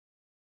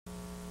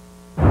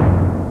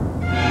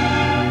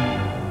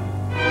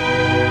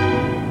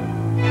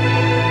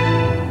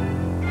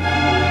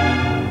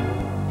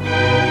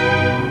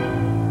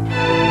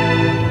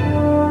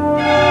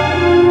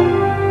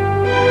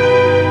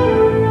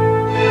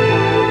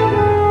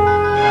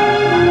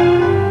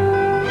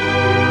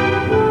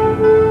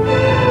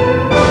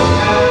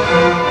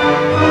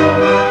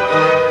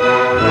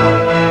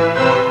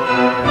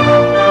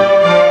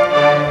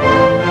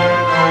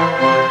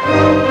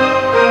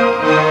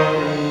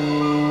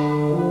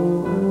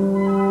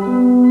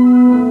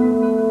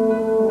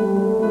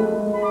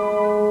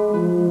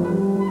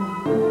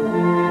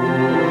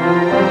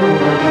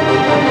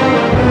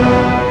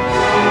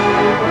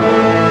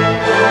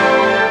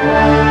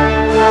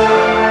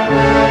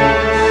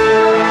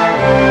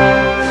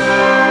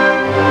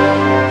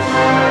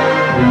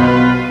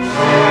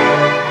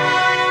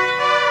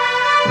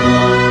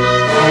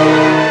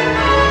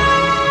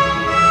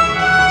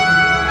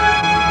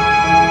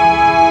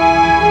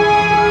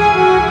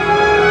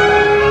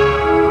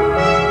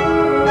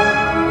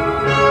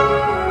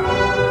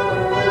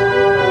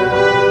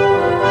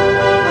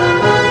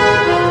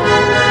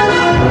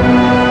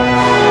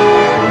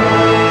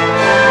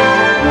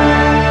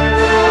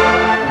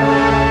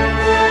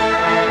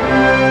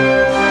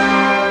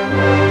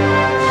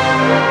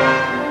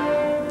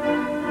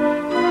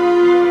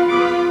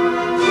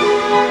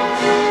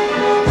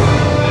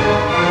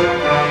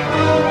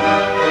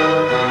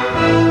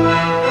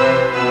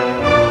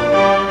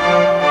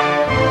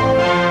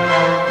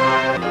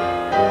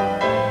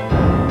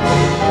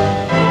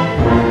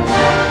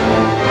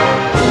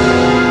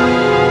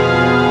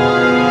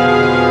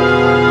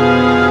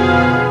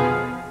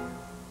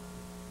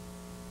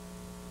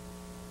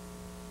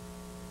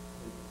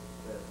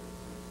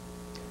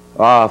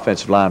Our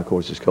offensive line, of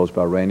course, is coached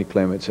by Randy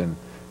Clements, and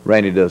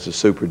Randy does a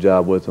super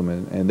job with them.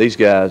 And these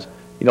guys,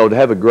 you know, to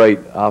have a great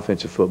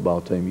offensive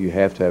football team, you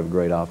have to have a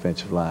great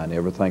offensive line.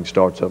 Everything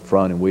starts up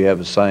front, and we have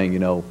a saying, you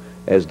know,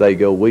 as they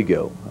go, we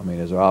go. I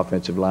mean, as our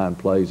offensive line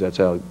plays, that's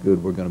how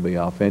good we're going to be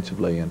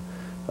offensively. And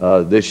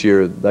this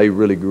year, they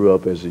really grew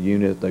up as a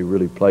unit. They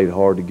really played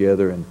hard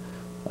together, and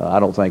I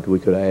don't think we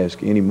could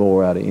ask any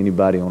more out of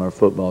anybody on our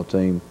football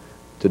team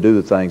to do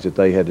the things that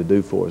they had to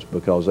do for us,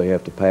 because they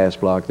have to pass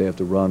block, they have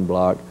to run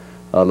block.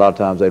 A lot of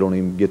times they don't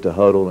even get to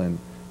huddle, and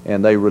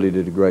they really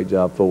did a great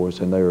job for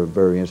us, and they were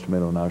very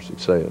instrumental in our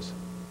success.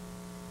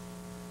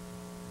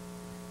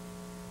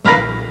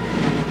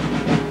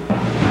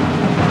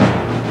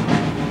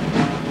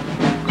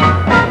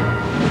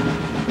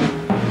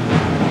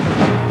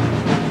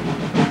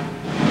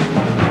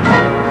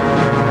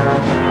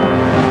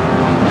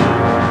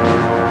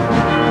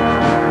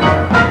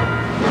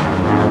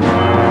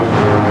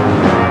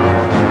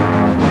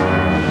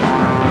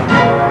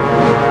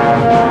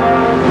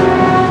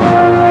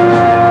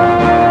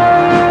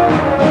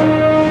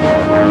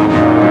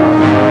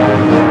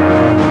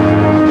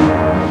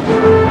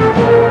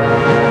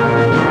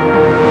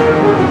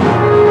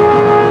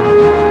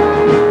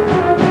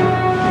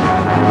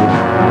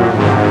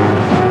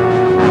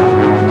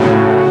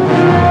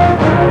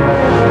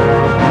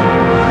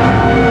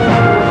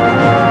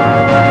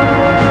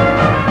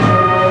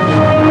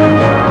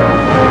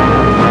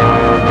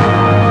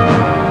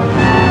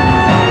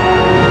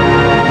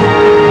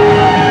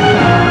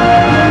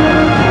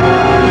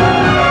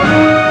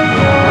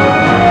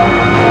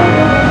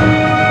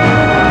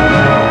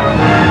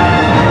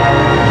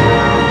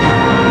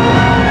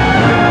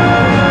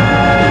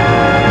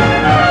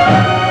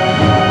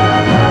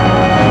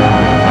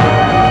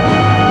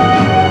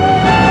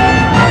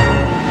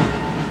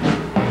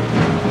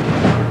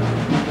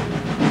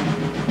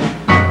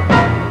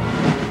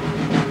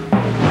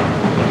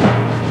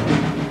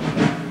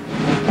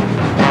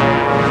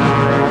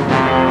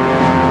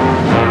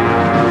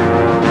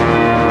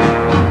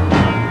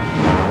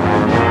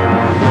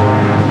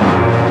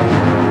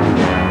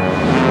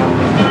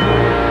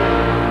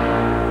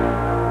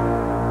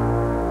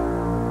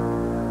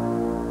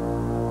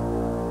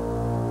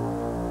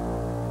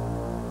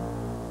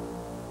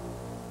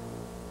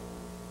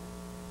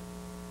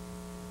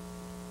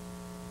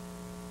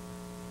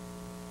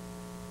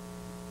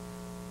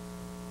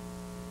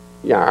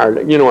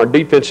 Yeah, our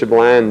defensive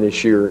line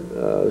this year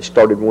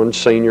started one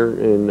senior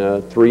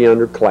and 3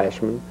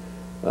 underclassmen.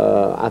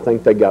 I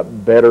think they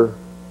got better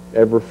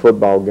every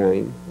football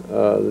game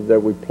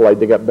that we played.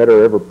 They got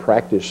better every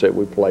practice that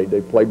we played. They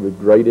played with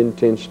great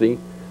intensity.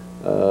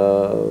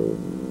 The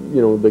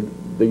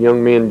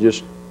young men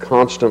just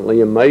constantly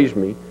amaze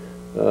me,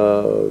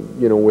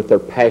 with their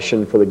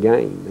passion for the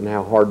game and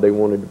how hard they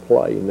wanted to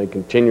play. And they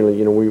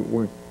continually,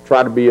 we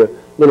try to be a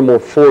little more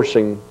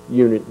forcing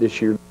unit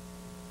this year.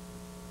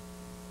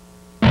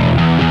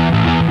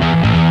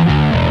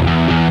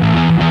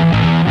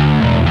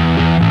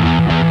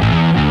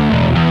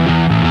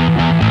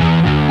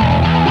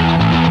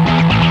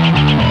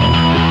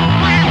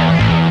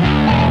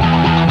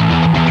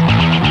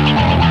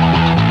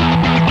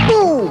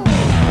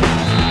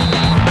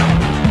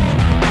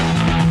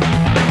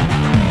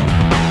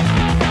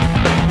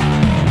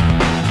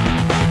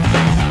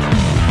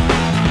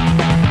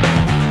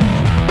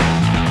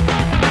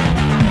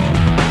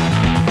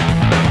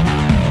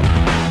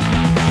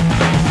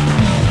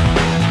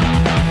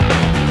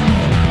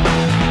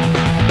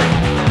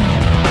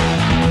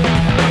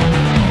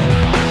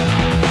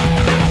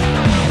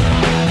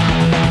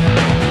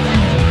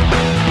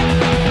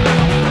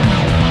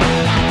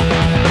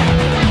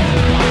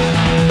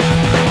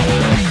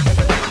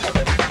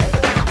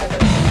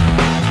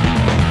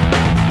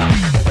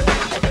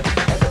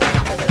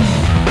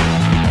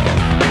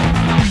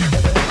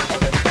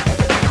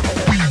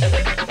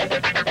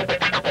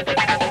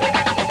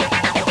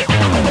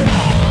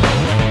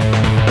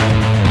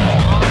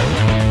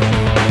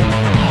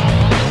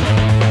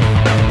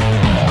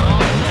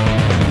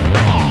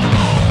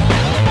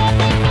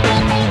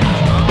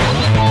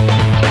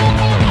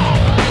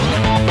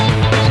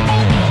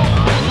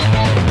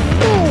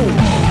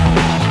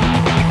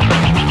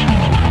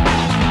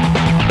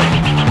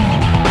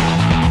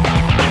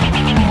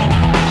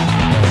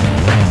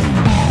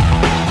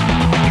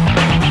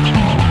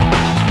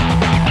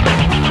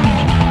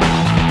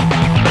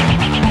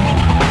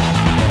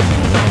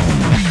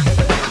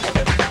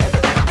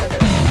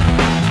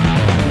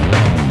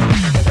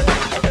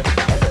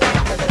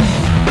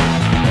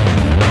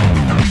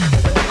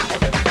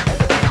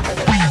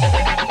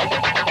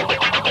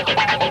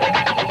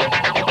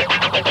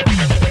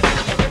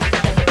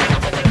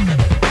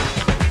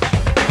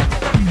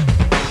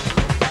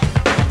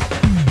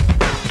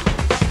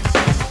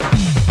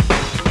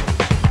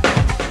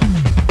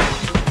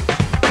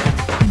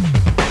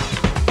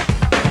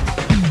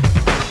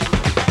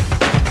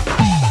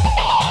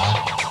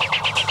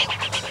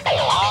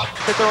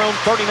 At their own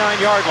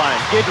 39-yard line.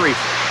 Guidry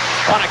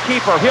on a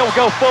keeper. He'll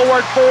go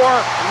forward for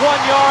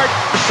 1 yard.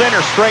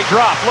 Center straight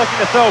drop, looking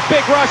to throw.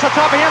 Big rush on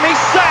top of him. He's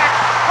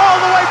sacked all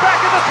the way back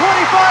at the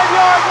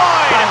 25-yard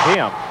line.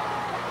 Him.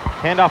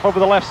 Handoff over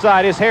the left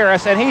side is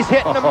Harris, and he's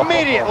hit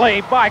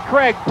immediately by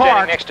Craig Park.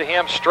 Standing next to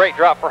him, straight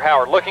drop for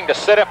Howard, looking to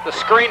set up the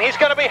screen. He's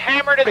going to be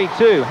hammered at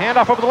 32.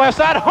 Handoff over the left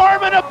side.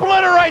 Harmon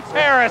obliterates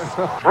Harris.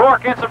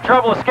 Rourke in some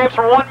trouble, escapes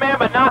from one man,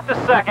 but not the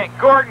second.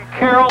 Gordon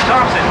Carroll.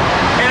 Thompson,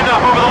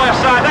 handoff over the left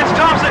side. That's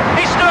Thompson.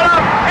 He stood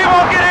up. He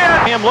won't get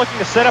in. Him looking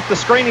to set up the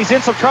screen. He's in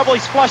some trouble.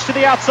 He's flushed to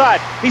the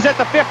outside. He's at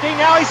the 15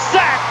 now. He's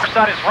sacked.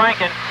 Side is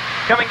Rankin.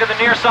 Coming to the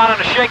near side on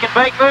a shake and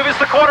bake move is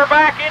the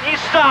quarterback, and he's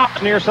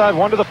stopped. Near side,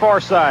 one to the far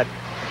side.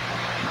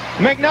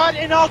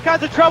 McNutt in all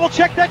kinds of trouble.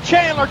 Check that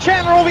Chandler.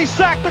 Chandler will be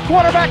sacked. The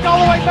quarterback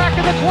all the way back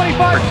to the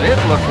 25. It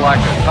looked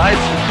like a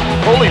Tyson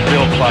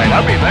Holyfield fight.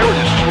 I mean, they were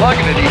just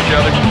slugging at each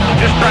other,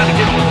 just trying to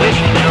get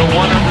position, you know,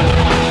 one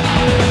under.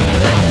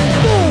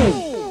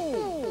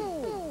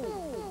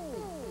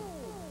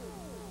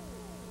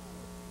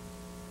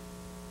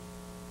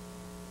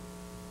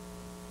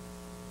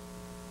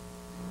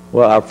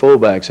 Well, our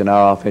fullbacks in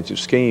our offensive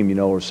scheme, you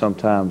know, are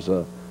sometimes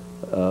a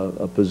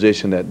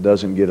position that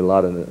doesn't get a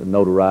lot of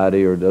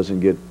notoriety or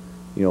doesn't get,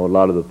 you know, a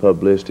lot of the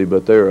publicity,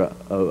 but they're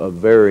a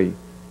very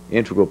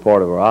integral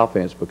part of our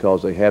offense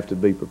because they have to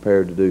be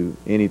prepared to do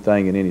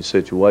anything in any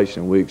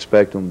situation. We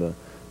expect them to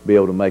be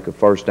able to make a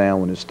first down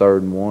when it's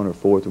 3rd and 1 or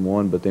 4th and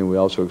 1, but then we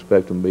also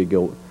expect them to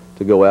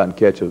go out and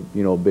catch a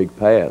big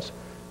pass.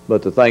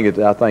 But the thing that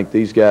I think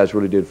these guys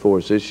really did for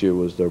us this year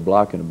was their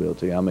blocking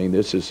ability. I mean,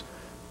 this is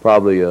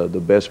probably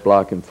the best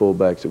blocking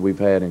fullbacks that we've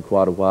had in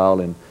quite a while,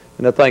 and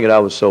the thing that I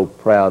was so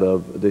proud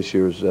of this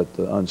year is that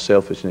the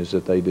unselfishness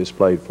that they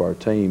displayed for our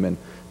team. And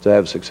to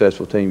have a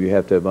successful team, you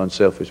have to have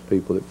unselfish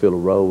people that fill a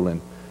role, and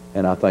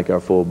I think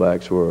our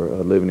fullbacks were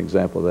a living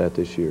example of that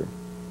this year.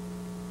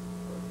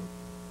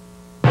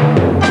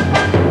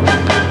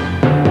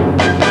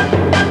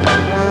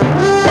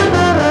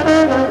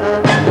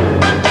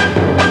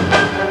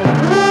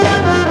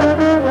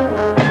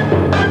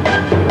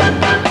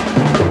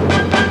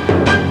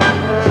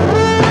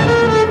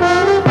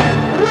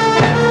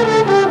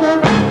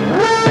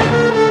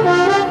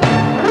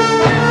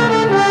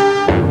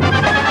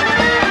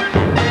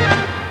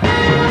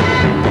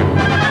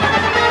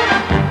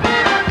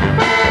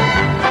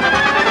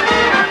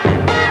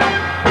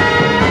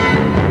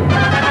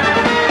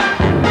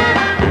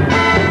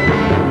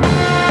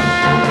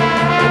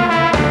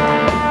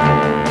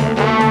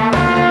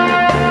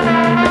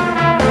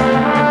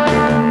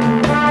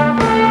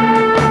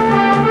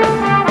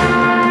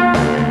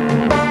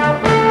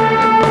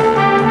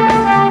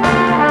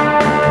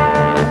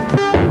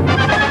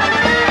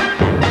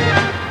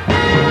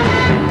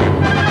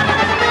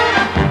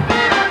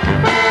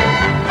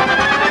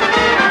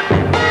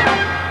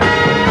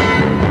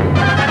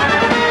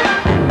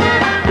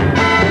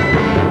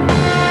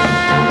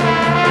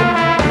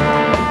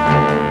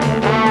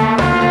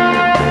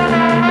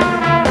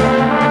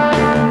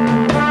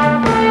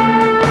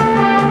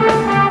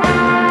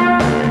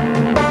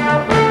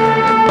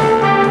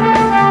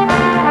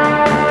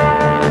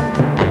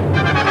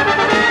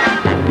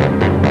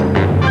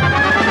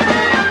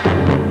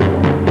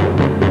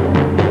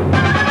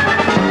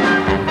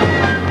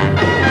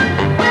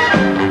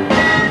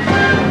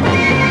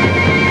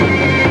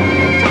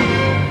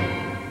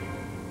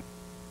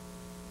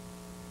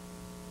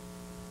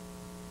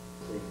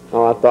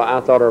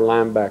 I thought our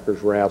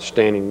linebackers were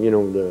outstanding. You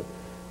know,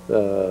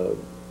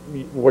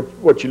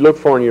 what you look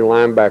for in your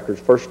linebackers,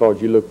 first of all,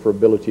 is you look for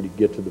ability to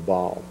get to the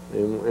ball.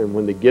 And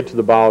when they get to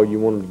the ball, you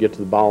want them to get to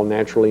the ball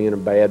naturally in a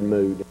bad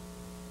mood.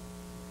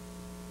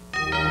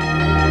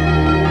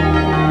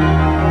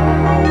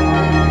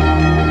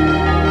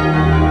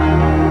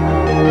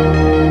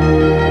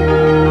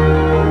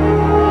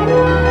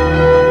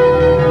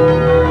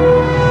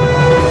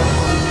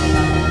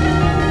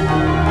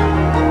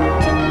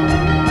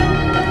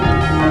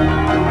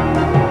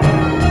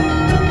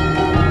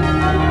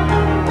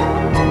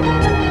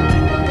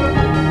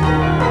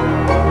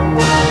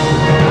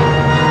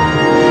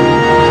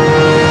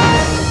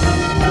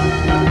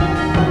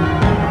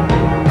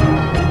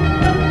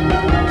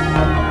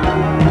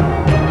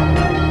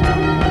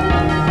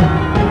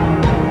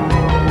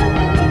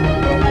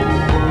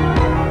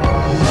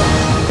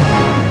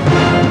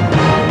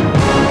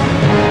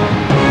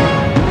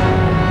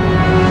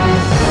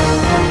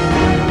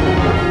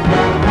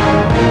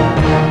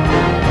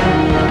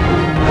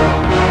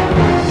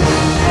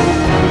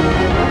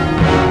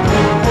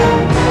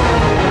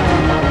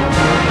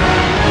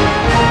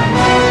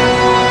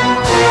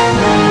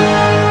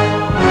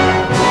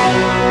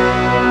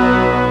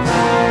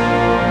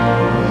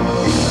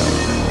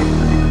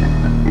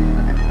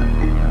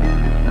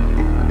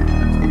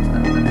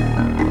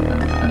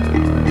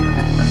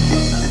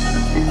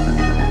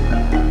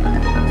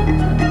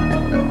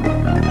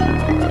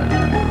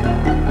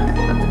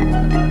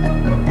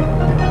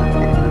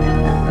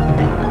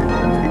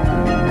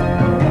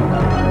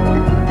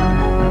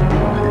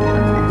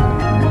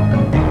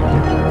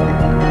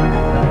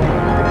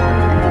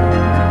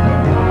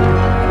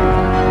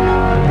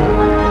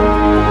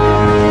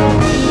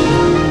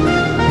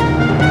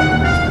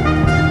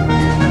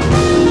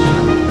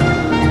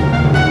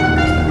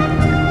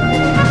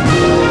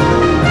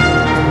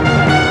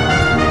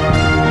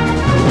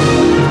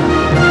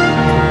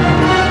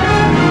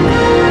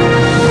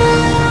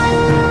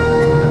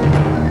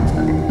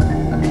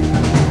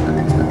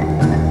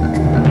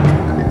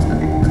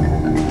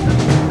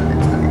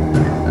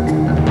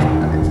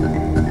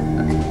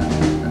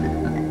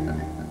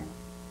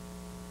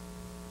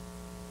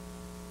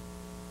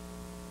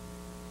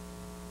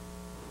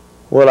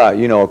 Well,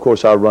 you know, of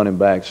course, our running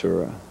backs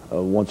are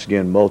once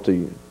again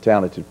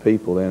multi-talented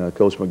people, and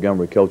Coach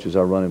Montgomery coaches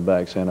our running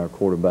backs and our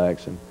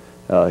quarterbacks,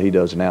 and he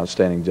does an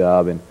outstanding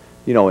job. And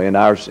you know, in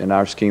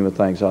our scheme of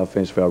things,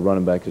 offensively, our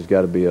running back has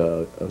got to be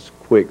a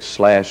quick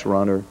slash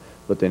runner,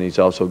 but then he's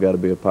also got to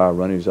be a power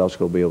runner. He's also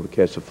going to be able to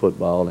catch the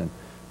football. And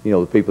you know,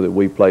 the people that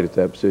we played at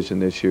that position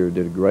this year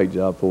did a great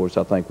job for us.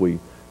 I think we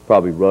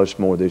probably rushed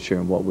more this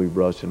year than what we've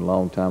rushed in a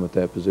long time at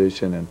that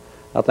position, and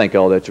I think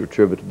all that's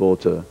attributable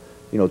to,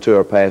 you know, to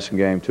our passing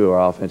game, to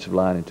our offensive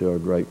line, and to our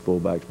great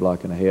fullbacks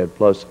blocking ahead.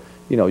 Plus,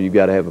 you know, you've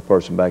got to have a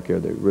person back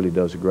there that really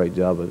does a great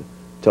job of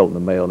toting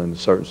the mail in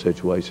certain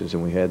situations,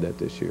 and we had that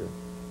this year.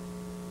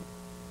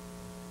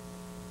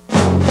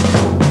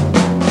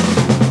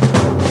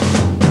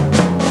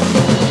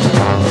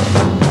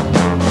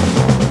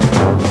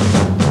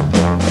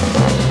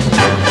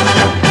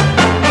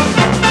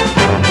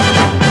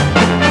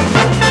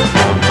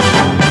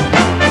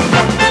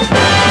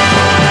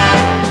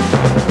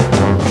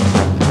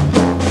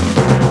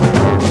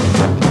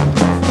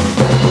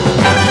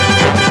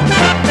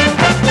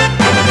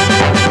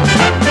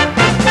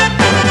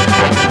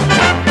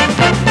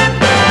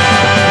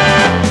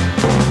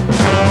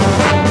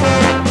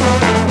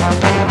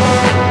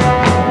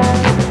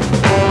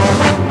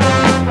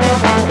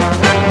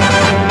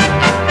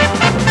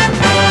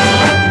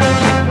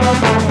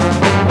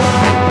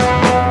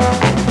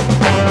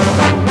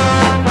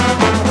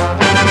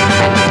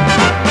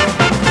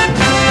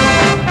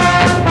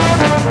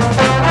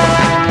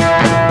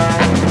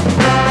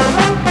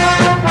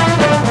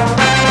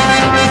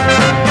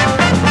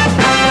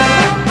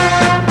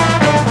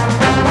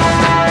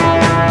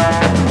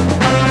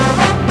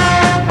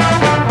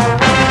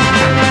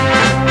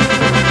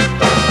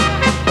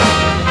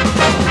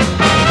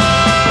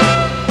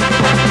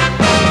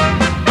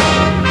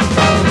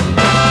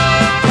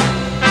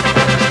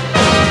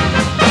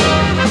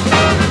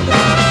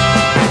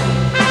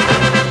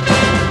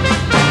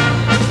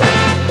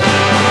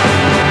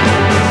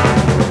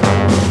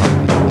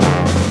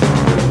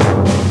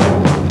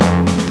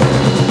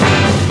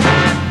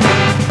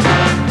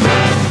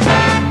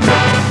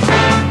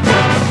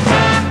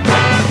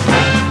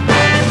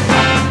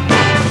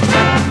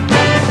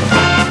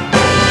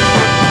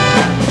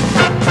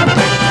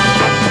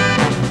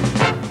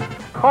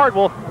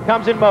 Cardwell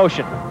comes in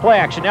motion. Play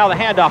action. Now the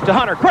handoff to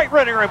Hunter. Great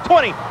running room.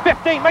 20,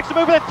 15. Makes a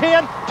move at the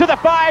 10, to the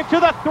 5, to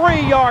the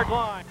 3-yard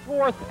line.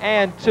 4th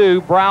and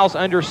 2. Briles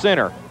under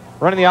center.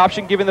 Running the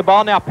option, giving the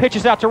ball. Now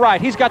pitches out to right.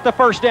 He's got the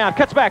first down.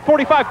 Cuts back.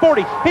 45,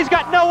 40. He's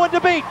got no one to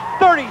beat.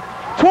 30,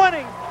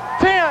 20,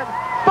 10,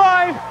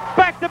 5.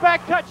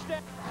 Back-to-back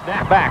touchdown.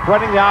 Snap back.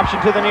 Running the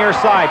option to the near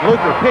side.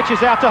 Luker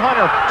pitches out to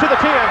Hunter. To the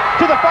 10,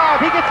 to the 5.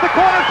 He gets the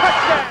corner.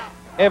 Touchdown.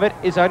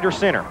 Evatt is under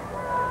center.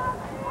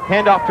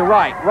 Handoff to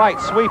right. Wright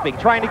sweeping,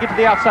 trying to get to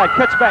the outside.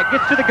 Cuts back,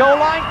 gets to the goal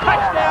line.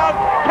 Touchdown,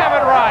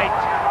 Kevin Wright.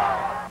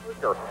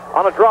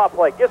 On a draw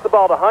play, gives the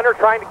ball to Hunter,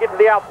 trying to get to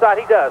the outside.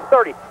 He does.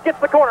 30, gets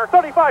the corner.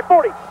 35,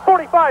 40,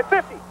 45,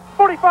 50,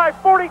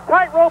 45, 40.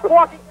 Tightrope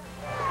walking.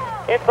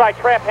 Inside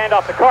trap,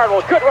 handoff to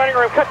Cardwell. Good running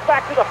room, cuts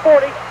back to the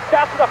 40,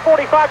 down to the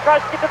 45, tries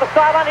to get to the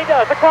sideline. He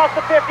does. Across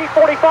the 50,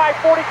 45,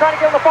 40, trying to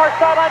get on the far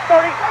sideline.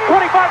 30,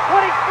 25,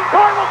 20.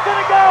 Cardwell's going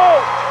to go.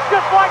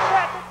 Just like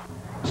that.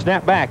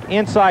 Snap back,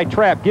 inside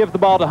trap, give the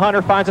ball to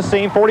Hunter, finds a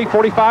seam, 40,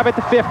 45 at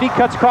the 50,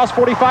 cuts across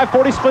 45,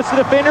 40, splits the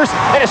defenders,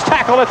 and is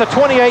tackled at the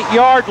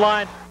 28-yard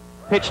line.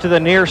 Pitch to the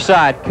near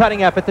side,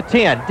 cutting up at the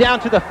 10, down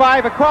to the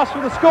 5, across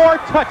for the score,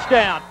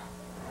 touchdown.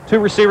 2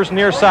 receivers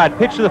near side,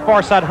 pitch to the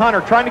far side,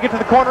 Hunter trying to get to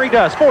the corner, he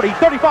does, 40,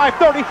 35,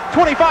 30,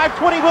 25,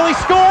 20, will he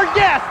score?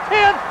 Yes,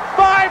 10,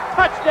 5,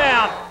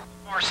 touchdown.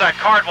 Far side,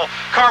 Cardwell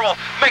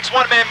makes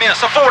one man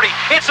miss, a 40,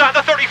 inside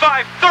the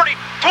 35, 30,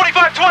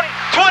 25, 20,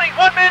 20,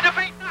 one man to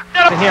beat.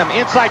 To him,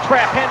 inside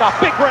trap, handoff,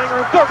 big running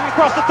room, 30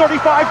 across the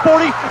 35,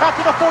 40, out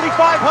to the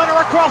 45, Hunter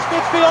across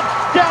midfield,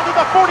 down to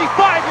the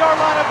 45-yard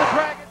line of the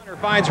Dragons. Hunter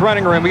finds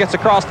running room, he gets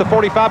across the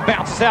 45,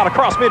 bounces out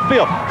across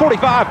midfield,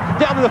 45,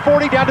 down to the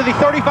 40, down to the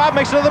 35,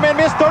 makes another man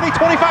miss, 30,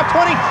 25,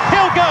 20,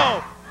 he'll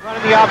go!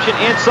 Running the option,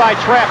 inside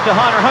trap to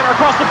Hunter, Hunter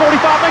across the 45,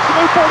 makes a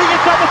move, 40,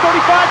 inside the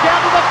 35,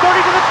 down to the 30,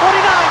 to the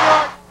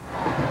 29-yard.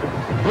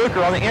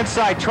 Luker on the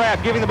inside trap,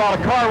 giving the ball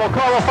to Cardwell.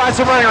 Cardwell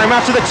finds the running room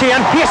out to the 10.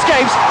 He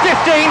escapes. 15,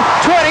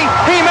 20.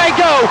 He may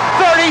go.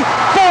 30,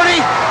 40.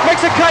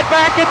 Makes a cut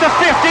back at the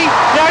 50.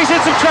 Now he's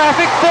in some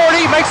traffic.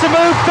 40. Makes a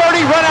move.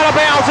 30. Run out of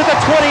bounds at the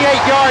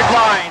 28-yard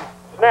line.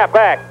 Snap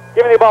back.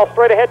 Giving the ball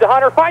straight ahead to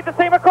Hunter. Finds the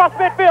seam across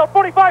midfield.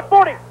 45,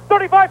 40.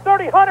 35,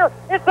 30. Hunter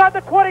inside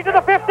the 20 to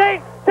the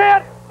 15.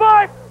 10,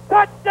 5.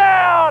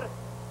 Touchdown.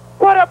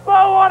 Put a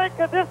bow on it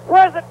because this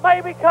present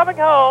may be coming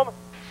home.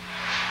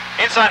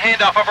 Inside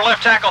handoff over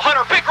left tackle.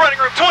 Hunter, big running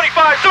room, 25,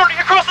 30,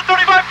 across the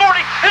 35, 40.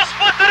 He'll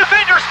split the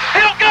defenders.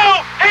 He'll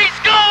go. He's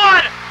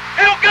gone.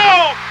 He'll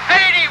go.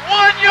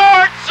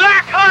 81-yard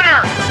Zach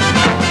Hunter.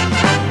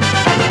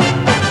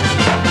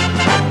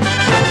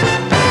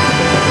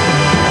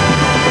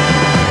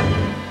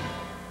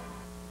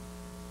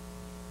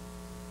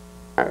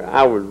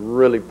 I was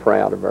really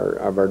proud of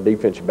our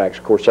defensive backs.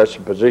 Of course, that's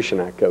the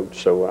position I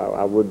coach, so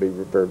I would be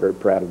very, very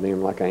proud of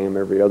them, like I am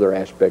every other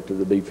aspect of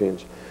the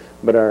defense.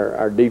 But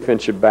our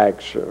defensive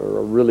backs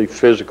are really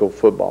physical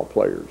football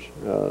players.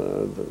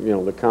 You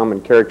know, the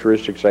common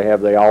characteristics they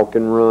have, they all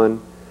can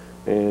run,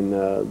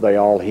 and they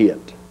all hit.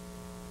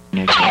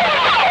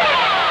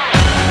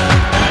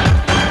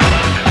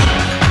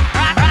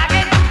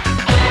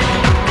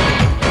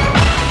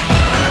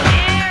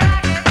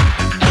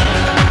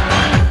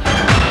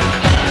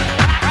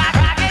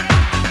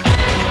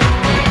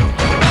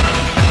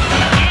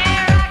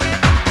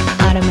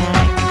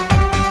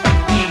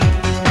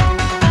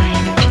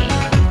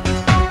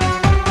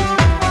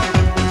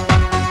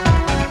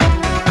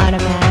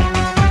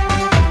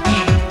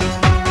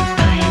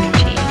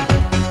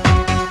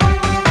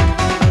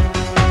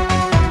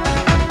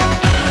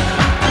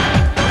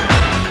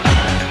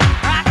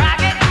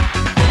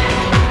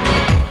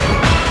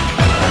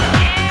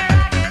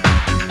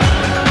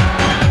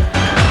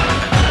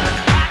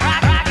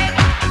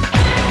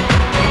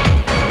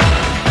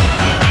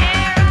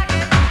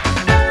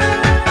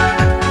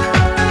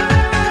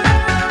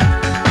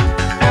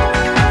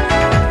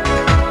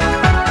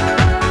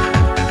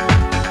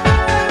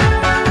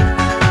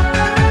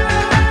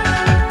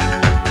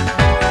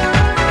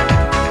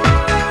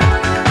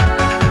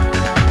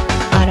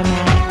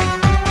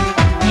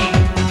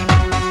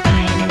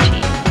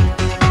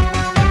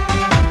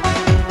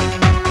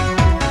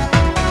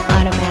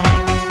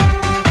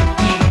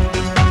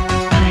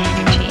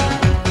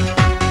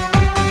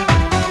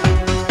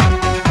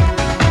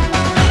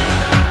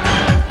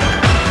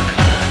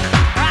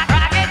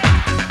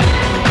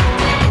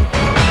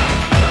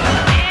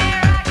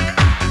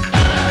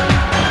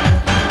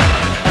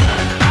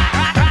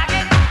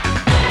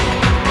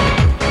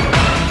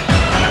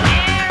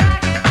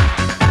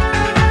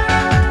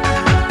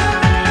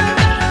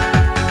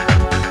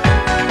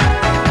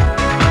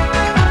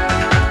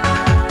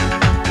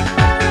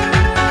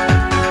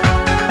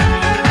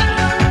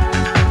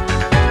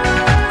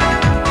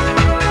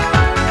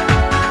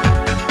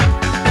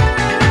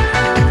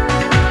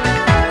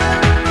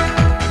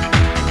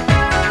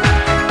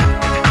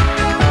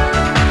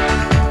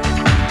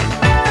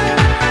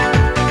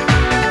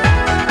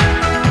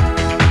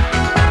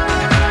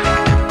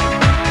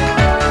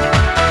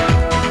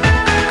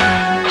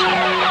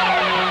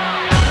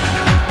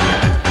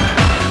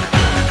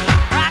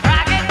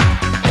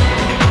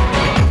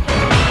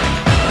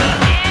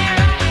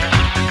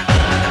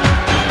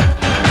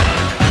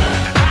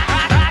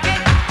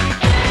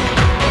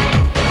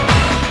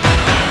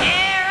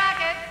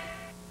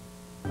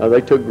 They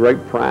took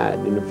great pride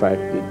in the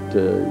fact that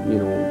you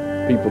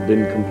know, people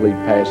didn't complete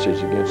passes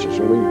against us,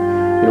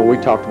 and we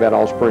talked about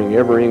all spring.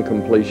 Every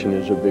incompletion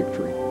is a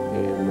victory,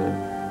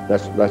 and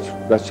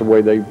that's the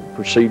way they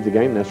perceived the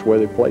game. That's the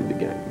way they played the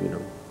game. You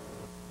know.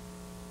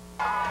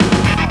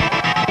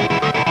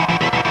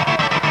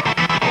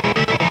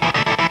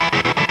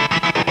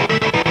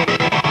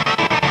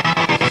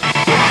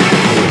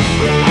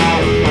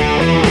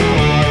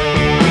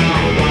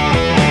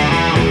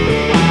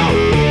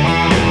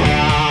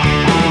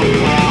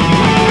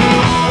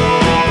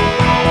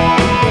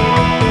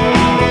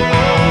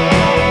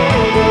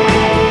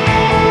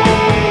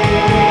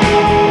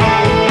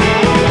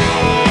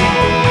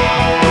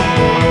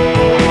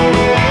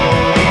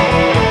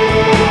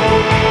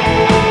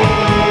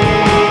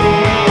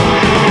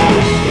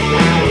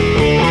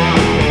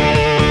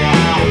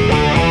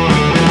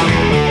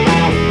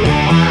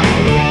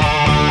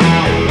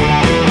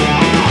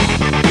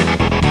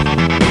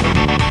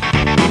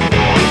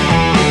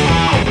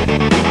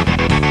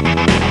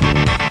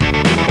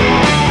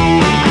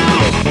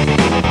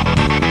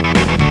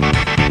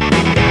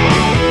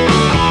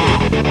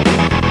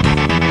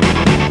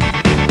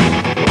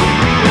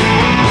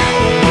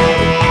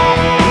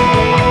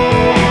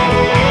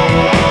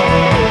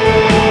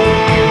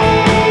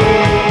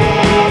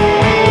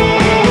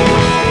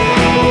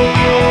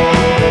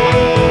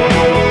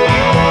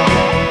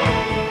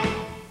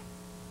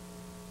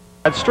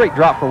 Straight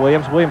drop for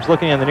Williams. Williams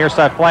looking in the near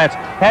side flats.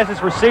 Has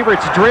his receiver.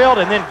 It's drilled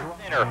and then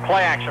center.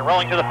 Play action.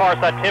 Rolling to the far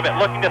side. Tibbet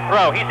looking to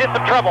throw. He's in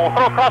some trouble.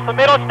 Throw across the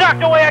middle. It's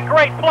knocked away. A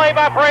great play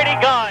by Brady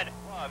Gunn.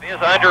 Love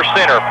is under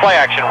center. Play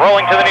action.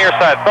 Rolling to the near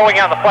side. Throwing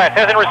out the flats.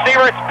 Has a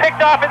receiver. It's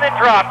picked off and then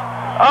dropped.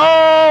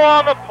 Oh,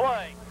 on the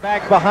play.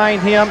 Back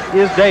behind him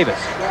is Davis.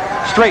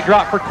 Straight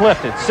drop for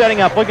Clifton. Setting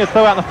up. Looking to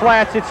throw out in the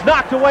flats. It's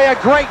knocked away. A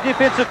great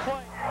defensive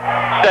play.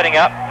 Setting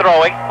up,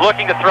 throwing,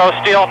 looking to throw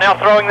still, now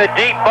throwing the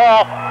deep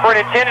ball for an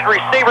intended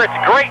receiver. It's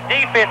great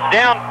defense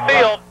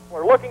downfield.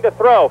 We're looking to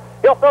throw.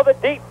 He'll throw the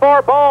deep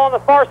far ball on the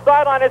far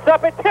sideline. It's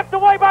up and tipped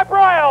away by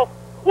Briles.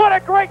 What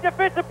a great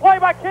defensive play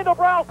by Kendall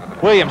Briles.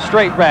 Williams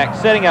straight back,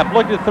 setting up,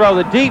 looking to throw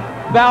the deep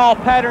ball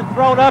pattern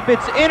thrown up.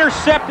 It's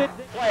intercepted.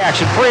 Play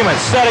action, Freeman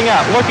setting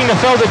up, looking to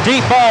throw the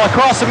deep ball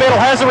across the middle,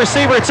 has the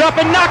receiver. It's up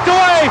and knocked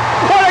away.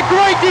 What a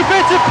great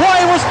defensive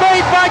play was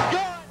made by Gunn.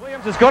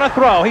 Is going to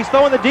throw. He's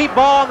throwing the deep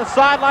ball on the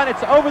sideline.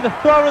 It's over the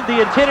throw of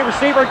the intended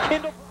receiver,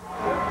 Kendall.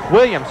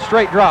 Williams,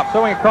 straight drop,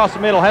 throwing across the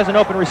middle, has an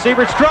open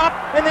receiver. It's dropped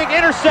and then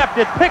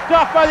intercepted, picked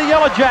off by the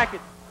Yellow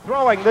Jackets.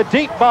 Throwing the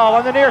deep ball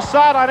on the near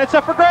sideline. It's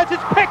up for grabs.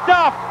 It's picked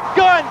off.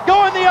 Gunn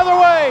going the other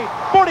way.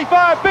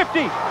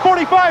 45-50,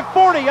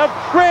 45-40 of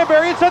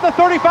Granbury inside the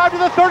 35 to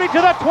the 30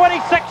 to the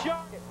 26-yard.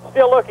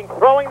 Still looking,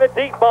 throwing the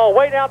deep ball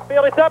way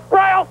downfield. It's up.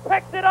 Briles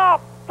picks it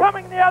off.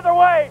 Coming the other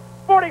way.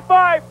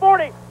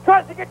 45-40.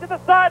 Tries to get to the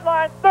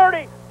sideline.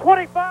 30,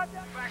 25.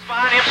 Backs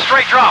behind him,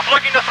 straight drop,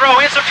 looking to throw,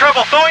 in some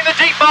trouble, throwing the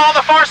deep ball on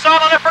the far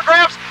sideline up for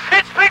grabs.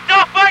 It's picked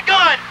off by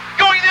Gunn.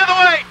 Going the other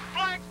way.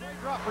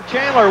 Drop for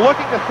Chandler,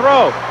 looking to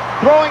throw.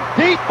 Throwing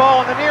deep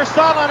ball on the near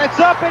sideline.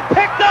 It's up and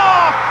picked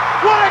off.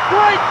 What a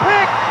great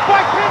pick by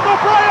Kendall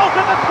Briles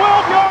in the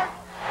 12-yard.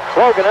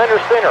 Logan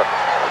under center.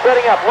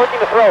 Setting up, looking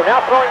to throw.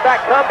 Now throwing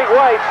back Cumbie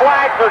way.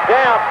 Flags are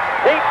down.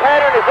 Deep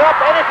pattern is up,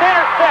 and it's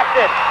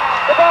intercepted.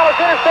 The ball is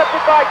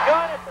intercepted by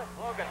Gunn.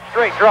 Logan,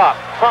 straight drop.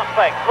 Pump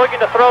fake. Looking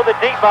to throw the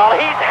deep ball.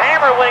 He's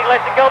hammered when he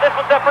lets it go. This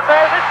one's up for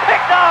grabs. It's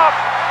picked off.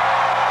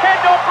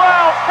 Kendall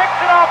Briles picks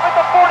it off at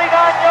the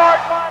 49-yard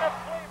line of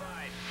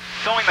Cleveland.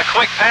 Showing the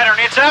quick pattern.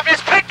 It's up.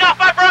 It's picked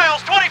off by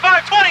Briles.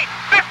 25, 20,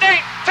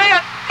 15, 10,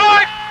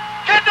 5.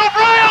 Kendall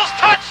Briles,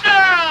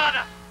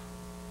 touchdown!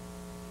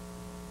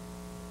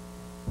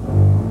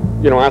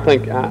 You know, I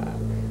think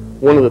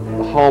one of the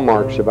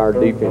hallmarks of our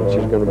defense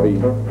is going to be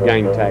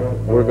game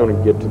tackling. We're going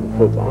to get to the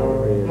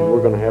football, and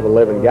we're going to have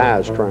 11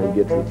 guys trying to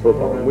get to the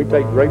football, and we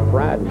take great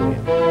pride in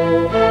that.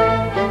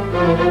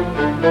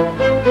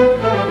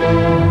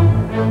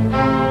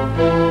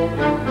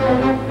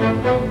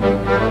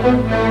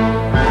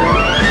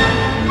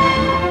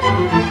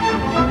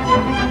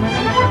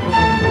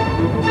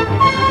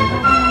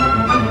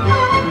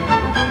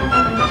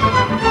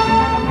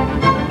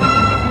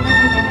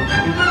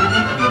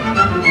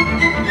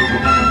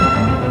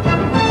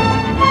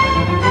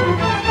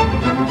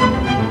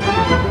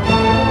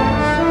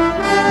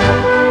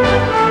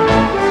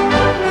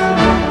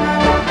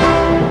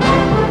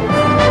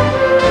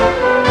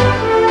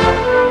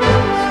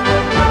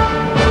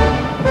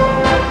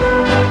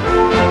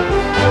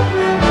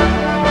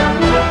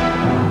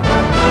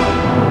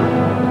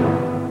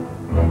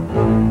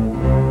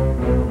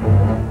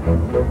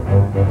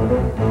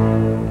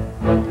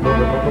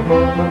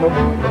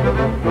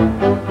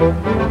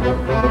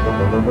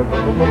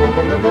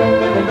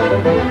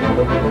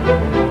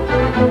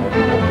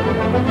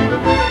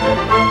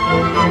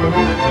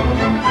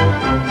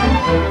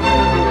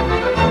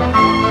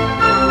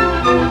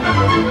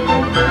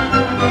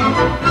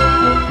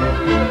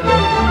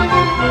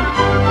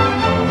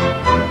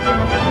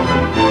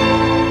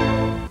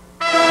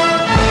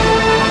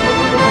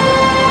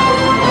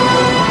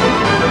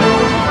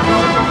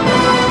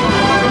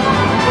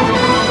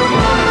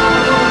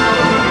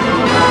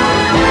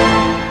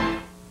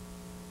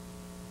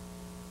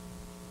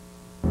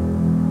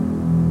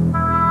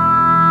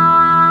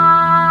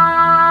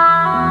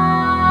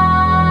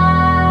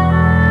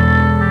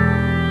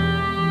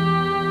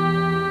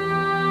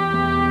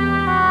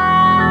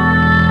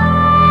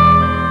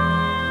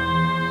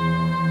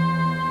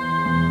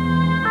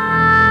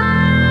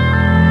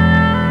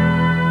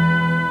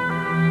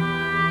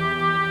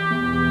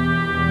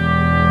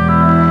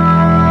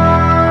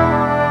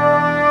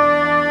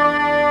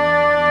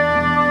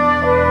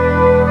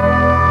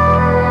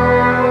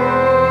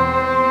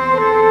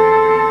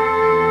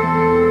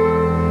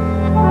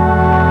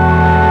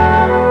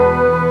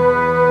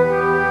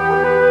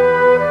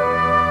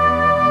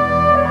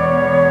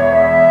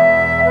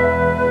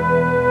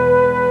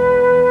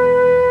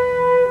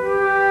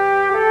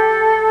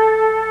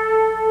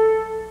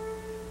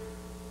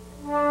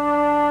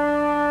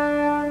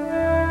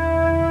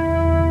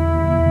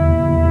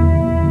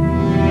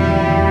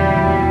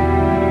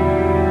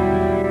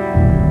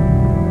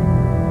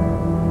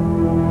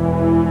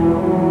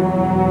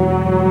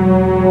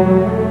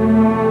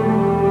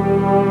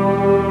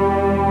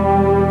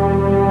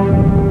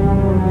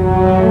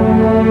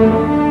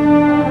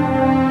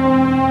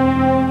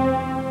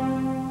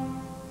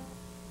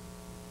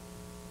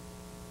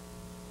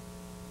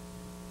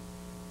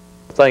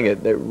 The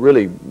thing that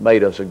really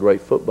made us a great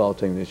football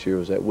team this year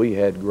was that we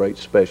had great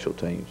special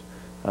teams.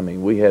 I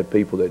mean, we had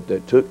people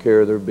that took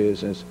care of their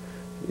business,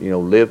 you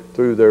know, lived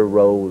through their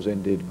roles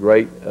and did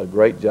a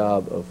great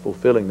job of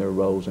fulfilling their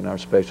roles in our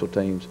special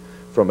teams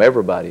from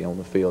everybody on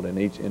the field in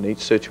each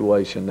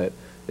situation. That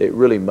it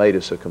really made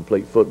us a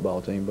complete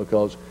football team,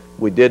 because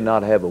we did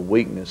not have a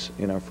weakness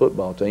in our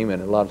football team.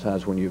 And a lot of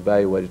times when you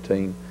evaluate a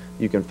team,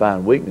 you can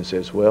find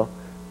weaknesses. Well,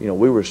 you know,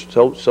 we were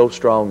so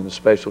strong in the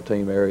special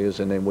team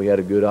areas, and then we had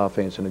a good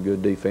offense and a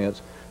good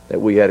defense,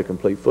 that we had a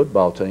complete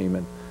football team.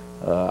 And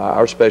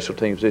our special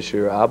teams this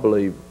year, I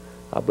believe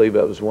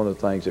that was one of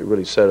the things that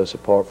really set us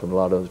apart from a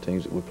lot of other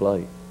teams that we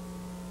played.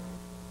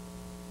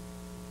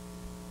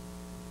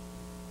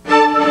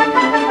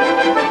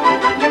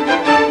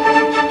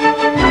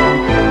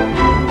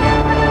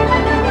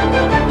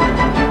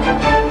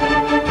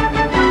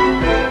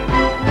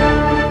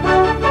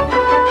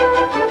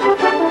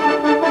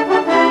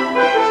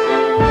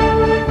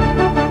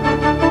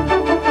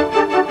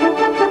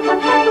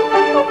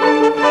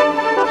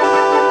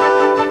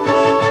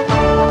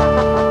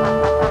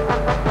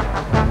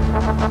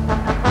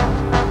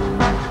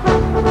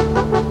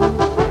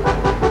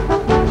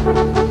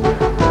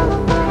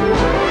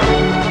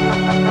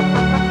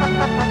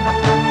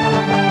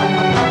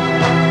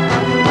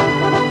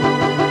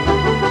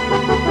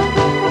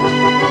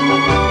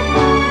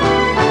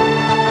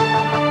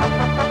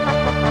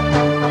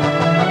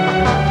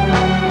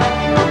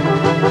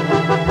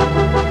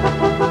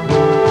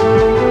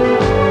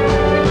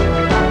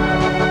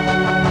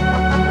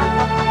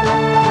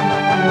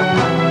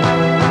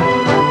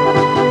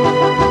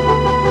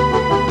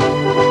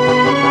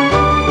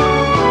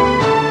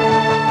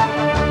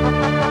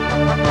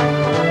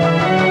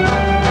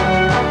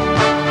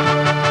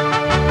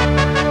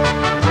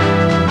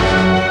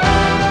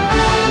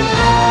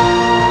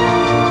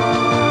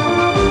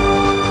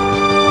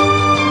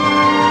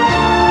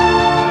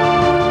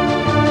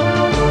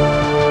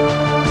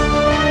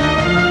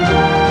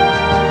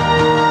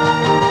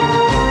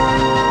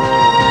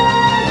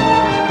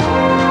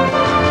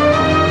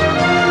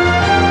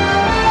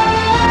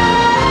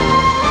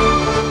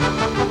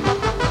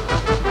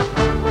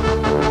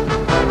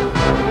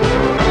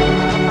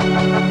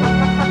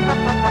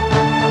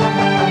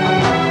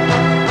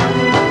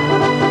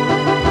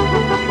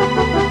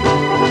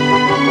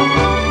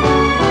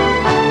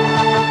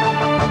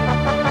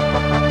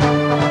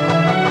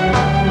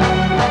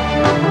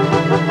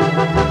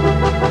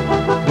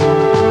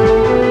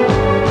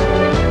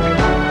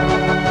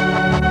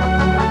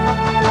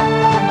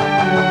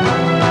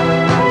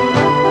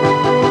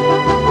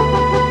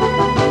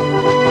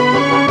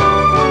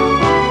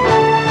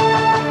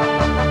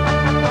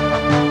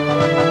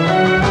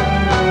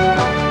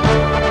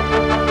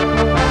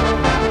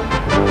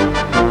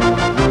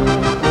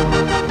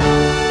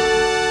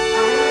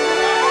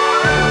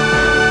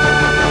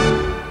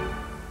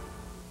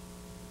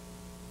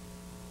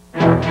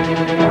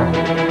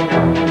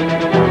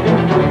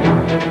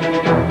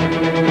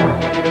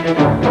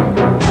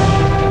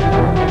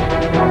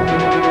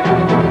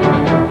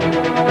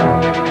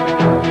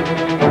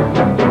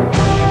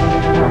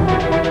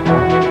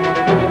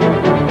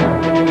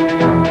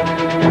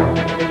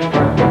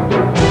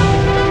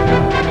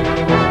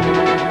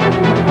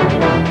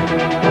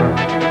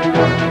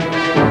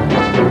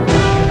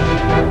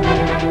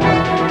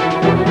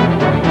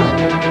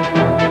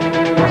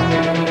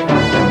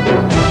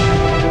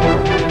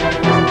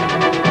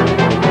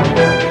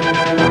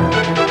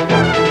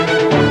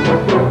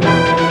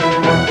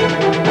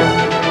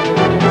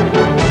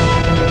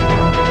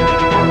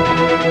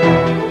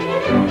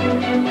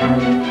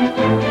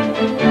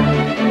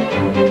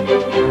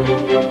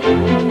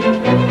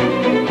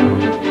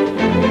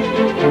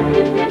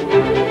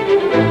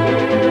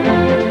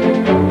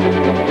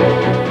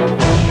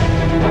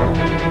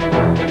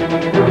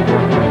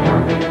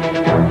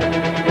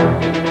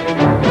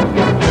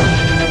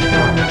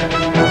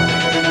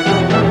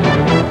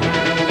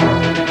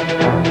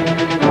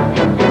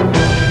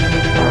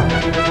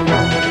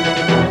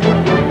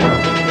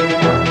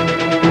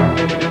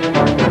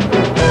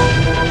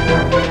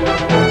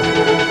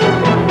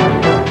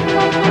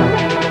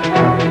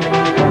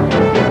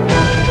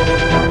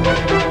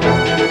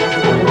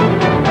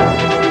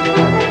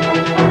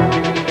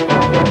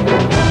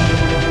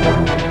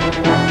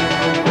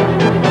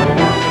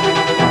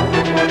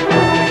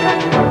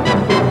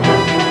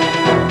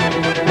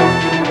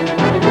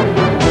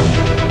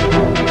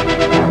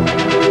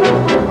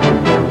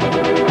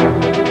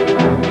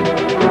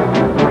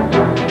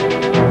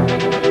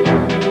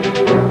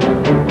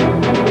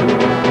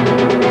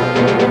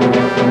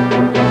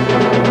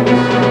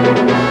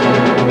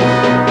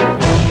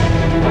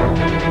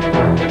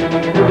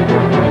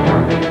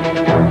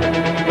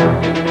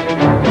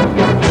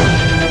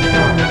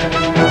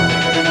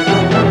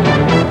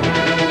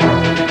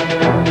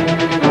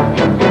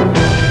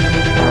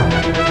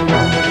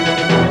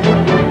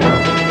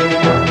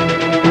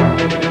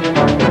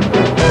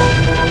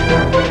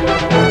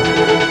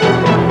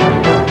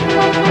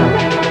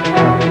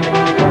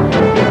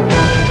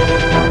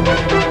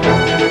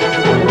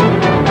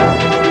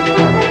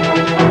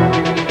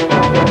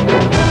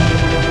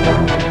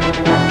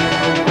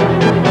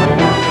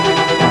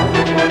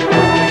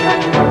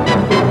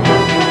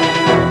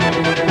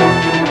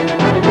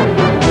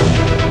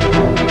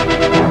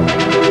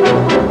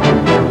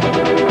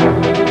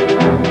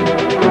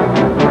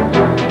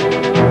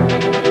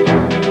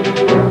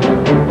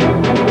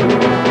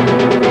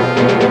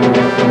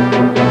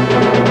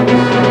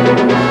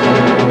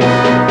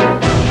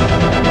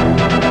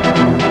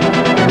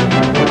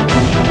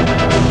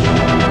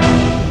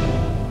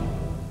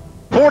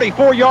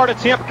 44-yard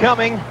attempt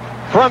coming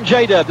from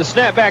J-Dub. The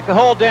snap back, the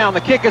hold down,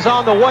 the kick is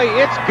on the way.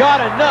 It's got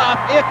enough.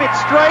 If it's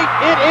straight,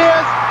 it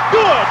is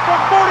good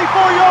from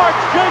 44 yards.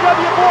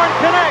 J.W. Bourne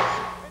connects.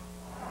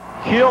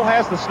 Hill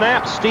has the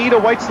snap. Steed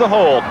awaits the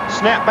hold.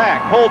 Snap back,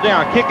 hold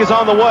down, kick is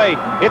on the way.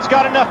 It's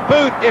got enough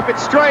boot. If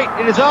it's straight,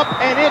 it is up,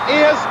 and it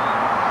is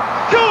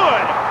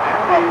good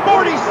from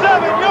 47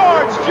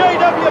 yards.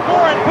 J.W.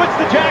 Bourne puts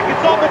the Jackets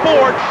on the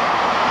board.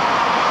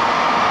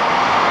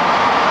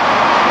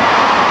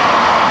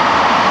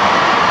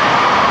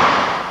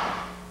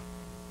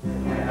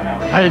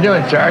 How you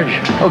doing, Sarge?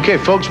 Okay,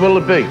 folks, what'll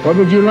it be? What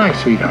would you like,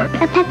 sweetheart?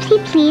 A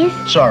Pepsi, please.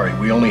 Sorry,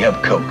 we only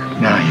have Coke.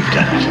 Now you've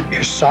done it.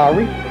 You're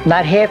sorry?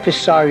 Not half as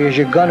sorry as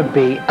you're gonna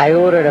be. I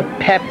ordered a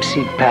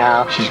Pepsi,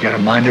 pal. She's got a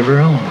mind of her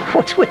own.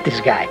 What's with this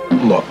guy?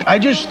 Look, I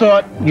just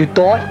thought... You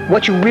thought?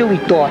 What you really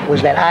thought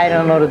was that I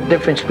don't know the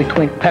difference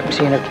between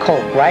Pepsi and a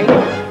Coke, right?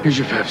 Here's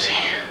your Pepsi.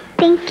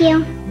 Thank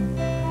you.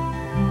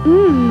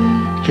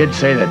 Kids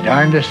say the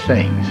darndest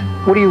things.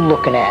 What are you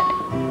looking at?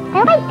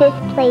 I like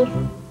this place.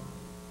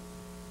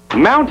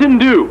 Mountain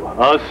Dew,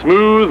 a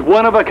smooth,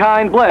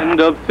 one-of-a-kind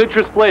blend of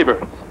citrus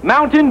flavors.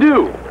 Mountain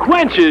Dew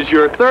quenches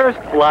your thirst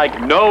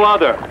like no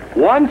other.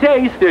 One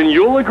taste and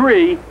you'll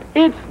agree,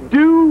 it's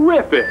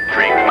dew-rific.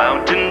 Drink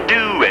Mountain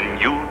Dew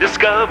and you'll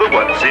discover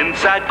what's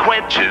inside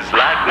quenches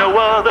like no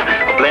other.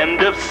 A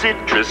blend of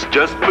citrus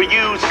just for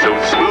you, so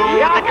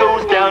smooth it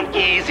goes down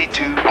easy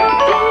too.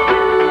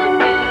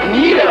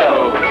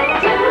 Neato!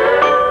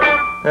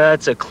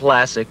 That's a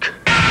classic.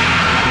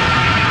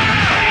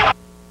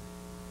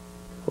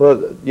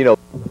 Well, you know,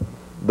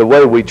 the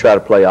way we try to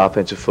play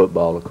offensive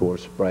football, of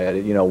course, Brad,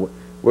 you know,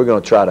 we're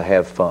going to try to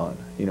have fun.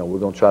 You know, we're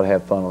going to try to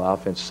have fun on the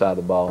offensive side of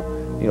the ball,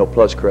 you know,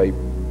 plus create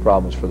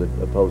problems for the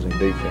opposing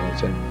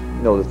defense. And,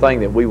 you know, the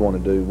thing that we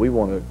want to do, we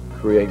want to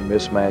create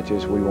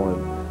mismatches. We want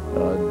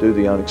to do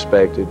the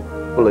unexpected.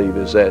 I believe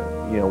is that,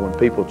 you know, when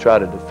people try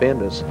to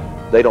defend us,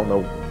 they don't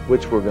know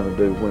which we're going to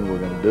do, when we're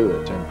going to do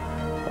it. And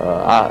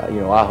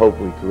I hope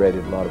we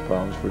created a lot of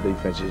problems for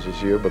defenses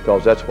this year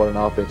because that's what an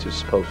offense is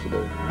supposed to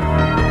do.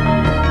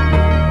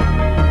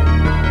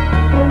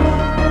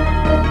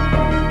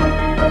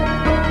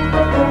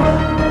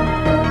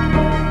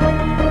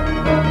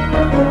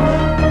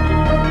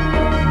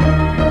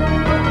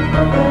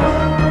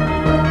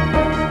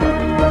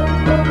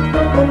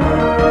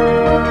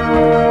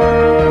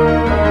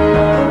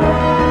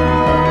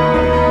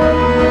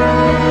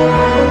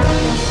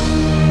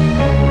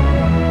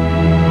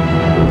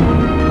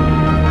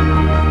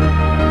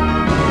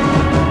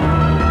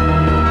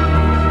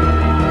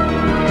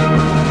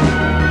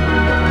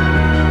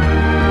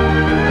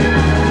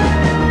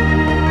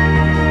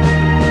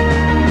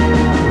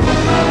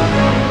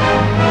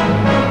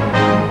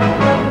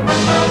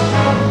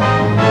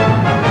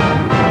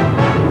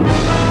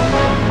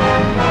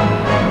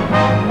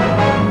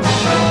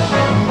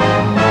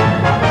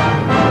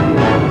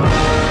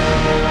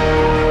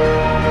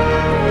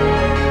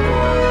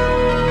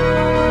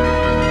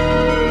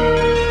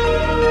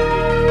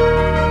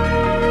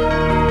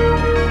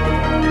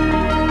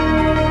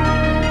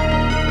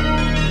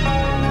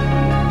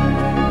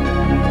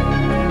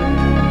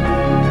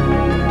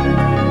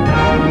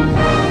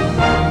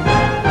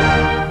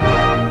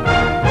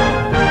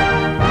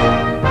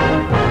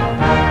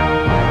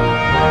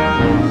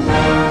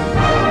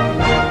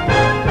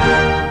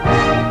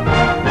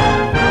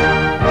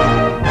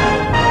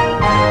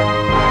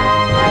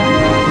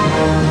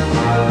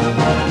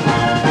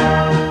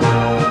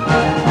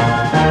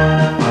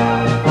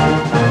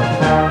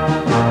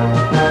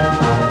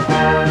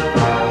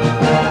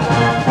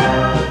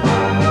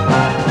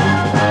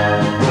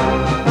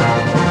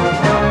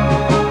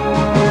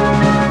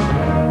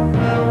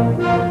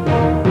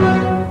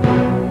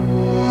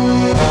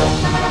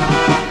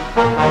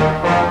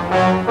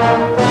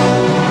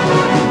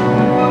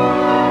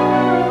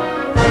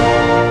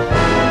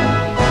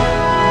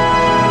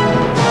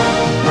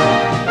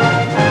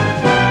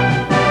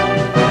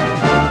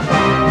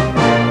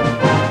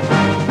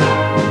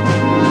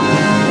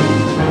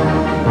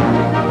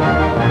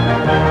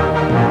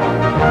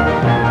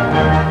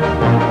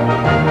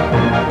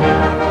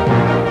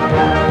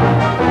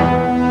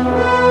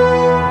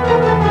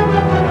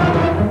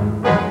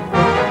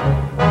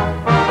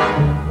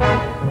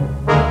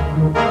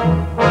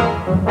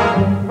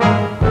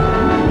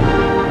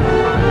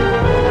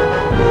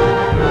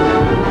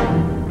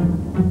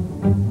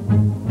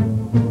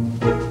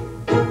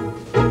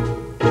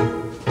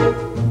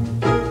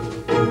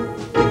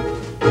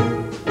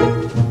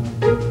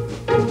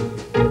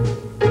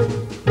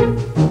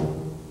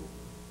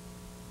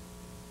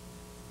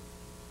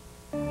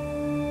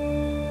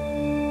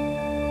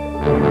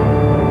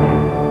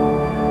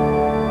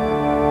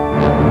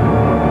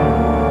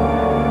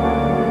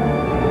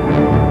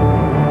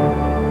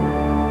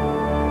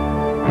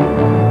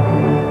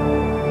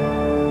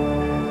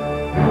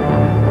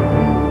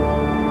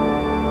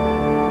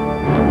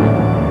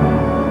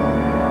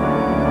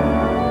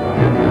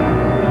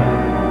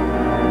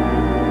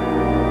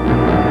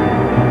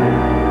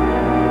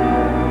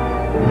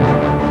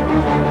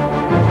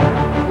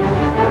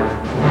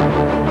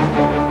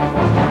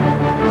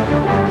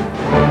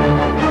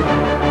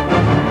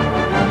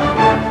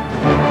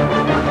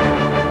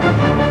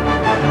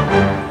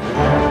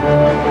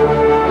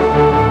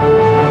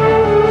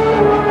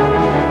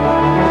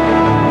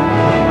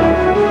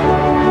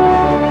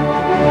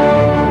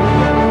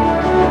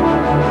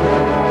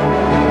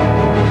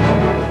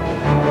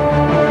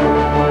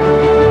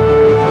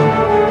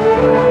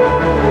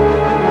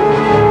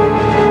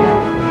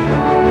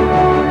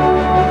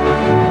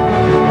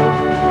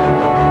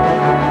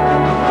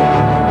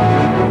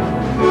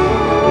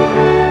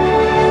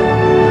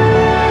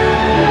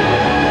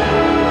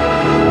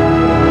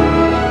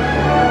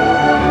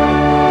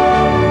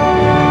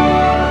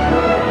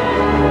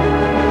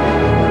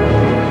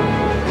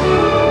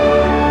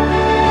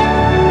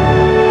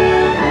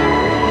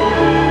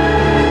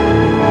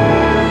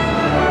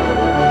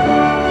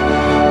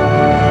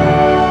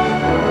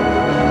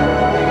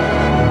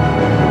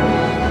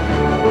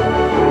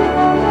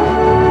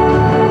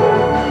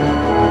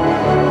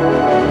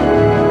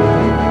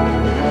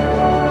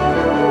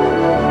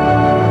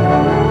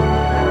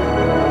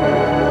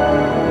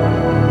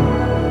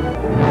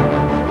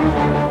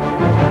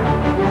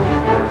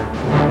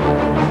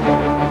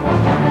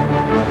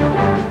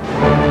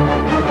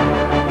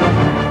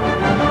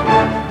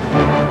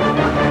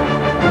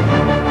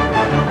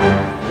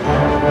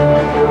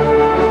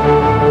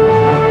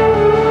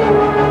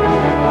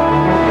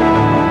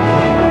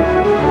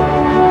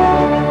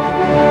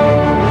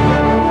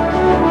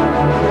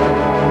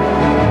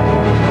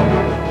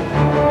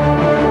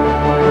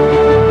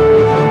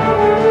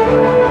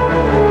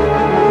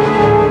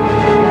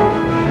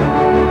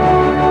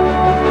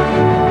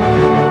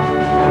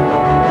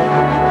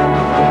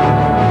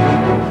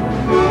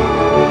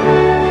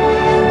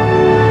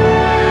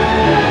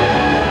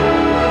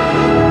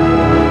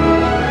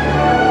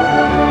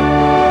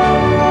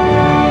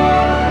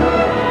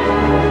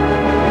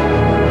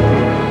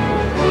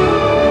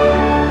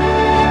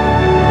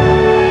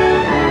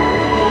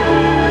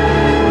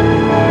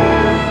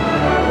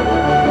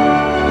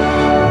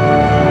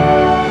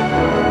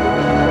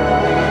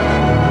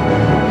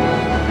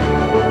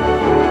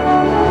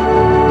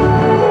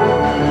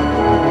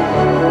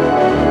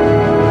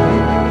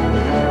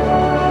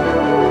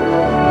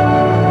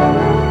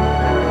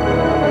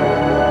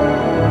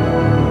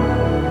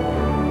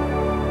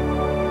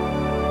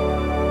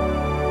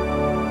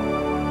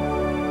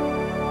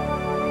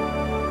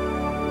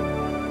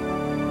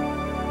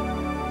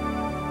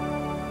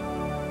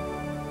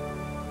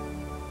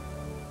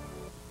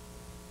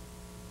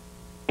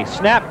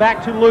 Snap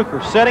back to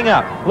Luker, setting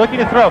up, looking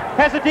to throw,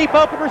 has a deep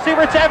open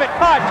receiver, it's Evett,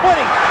 caught, 20,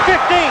 15,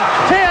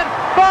 10,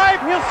 5,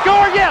 he'll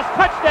score, yes,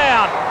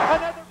 touchdown!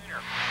 Another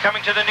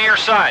coming to the near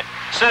side,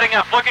 setting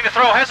up, looking to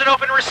throw, has an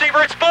open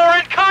receiver, it's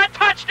Boren, caught,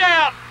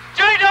 touchdown!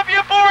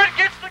 J.W. Boren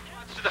gets the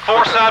catch to the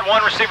far side,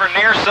 one receiver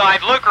near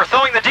side, Luker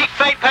throwing the deep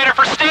fade pattern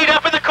for Steed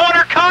up in the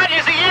corner, caught,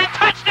 is he in,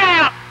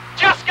 touchdown!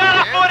 Just got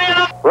a foot in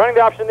him! Running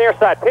the option near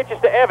side, pitches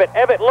to Evett.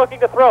 Evett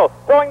looking to throw.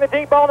 Throwing the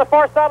deep ball on the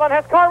far sideline,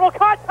 has Cardwell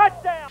caught,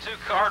 touchdown! Sue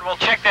Cardwell,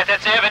 check that,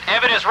 that's Evett.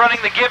 Evett is running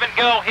the give and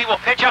go. He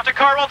will pitch out to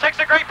Cardwell, takes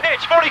a great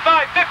pitch. 45,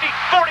 50,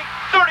 40,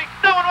 30,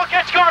 no one will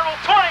catch Cardwell.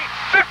 20,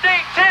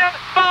 15, 10,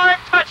 5,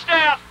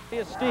 touchdown!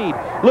 Here's Steed.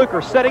 Luker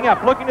setting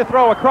up, looking to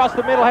throw across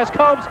the middle, has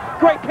Combs.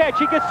 Great catch,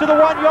 he gets to the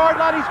 1 yard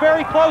line, he's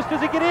very close.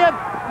 Does he get in?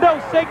 No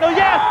signal,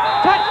 yes!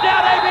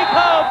 Touchdown, A.B.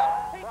 Combs!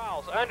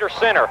 Under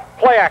center,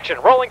 play action,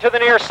 rolling to the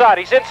near side.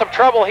 He's in some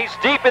trouble. He's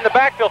deep in the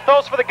backfield.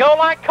 Throws for the goal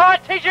line.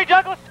 Caught. T.J.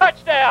 Douglas,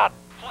 touchdown.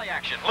 Play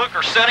action.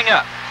 Luker setting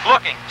up,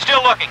 looking,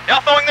 still looking.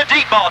 Now throwing the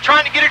deep ball,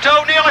 trying to get it to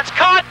O'Neal. It's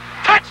caught.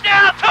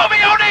 Touchdown,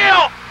 Toby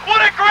O'Neal.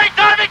 What a great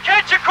diving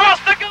catch across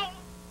the goal.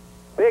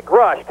 Big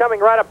rush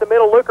coming right up the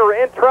middle. Luker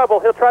in trouble.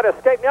 He'll try to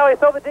escape. Now he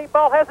throws the deep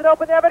ball. Has it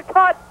open. Evett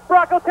caught.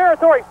 Bronco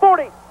territory.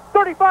 40,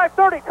 35,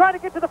 30. Trying to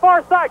get to the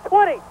far side.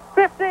 20,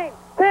 15,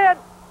 10.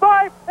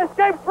 5,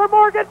 escapes for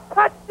Morgan,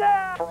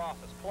 touchdown!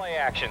 Play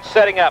action,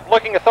 setting up,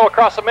 looking to throw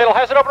across the middle,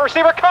 has an open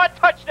receiver, caught,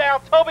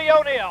 touchdown, Toby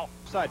O'Neal.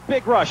 Side,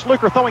 big rush,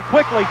 Luker throwing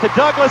quickly to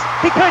Douglas,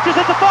 he catches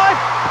at the 5,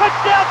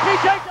 touchdown,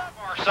 T.J. Douglas!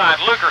 Far side,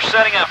 Luker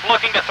setting up,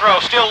 looking to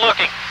throw, still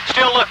looking,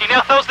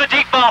 now throws the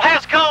deep ball,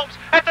 has Combs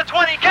at the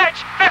 20,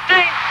 catch, 15,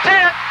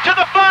 10, to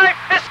the 5,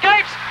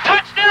 escapes,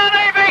 touchdown,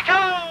 A.B.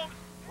 Combs!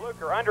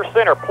 Luker under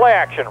center, play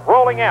action,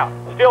 rolling out,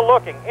 still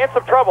looking, in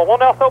some trouble, will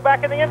now throw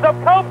back in the end zone,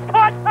 Combs,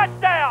 caught,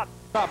 touchdown!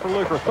 Stop for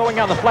Luker, throwing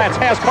out the flats,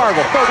 has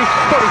Cardwell, 30,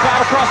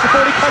 35 across the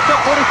 30, cuts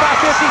up 45,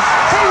 50.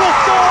 He will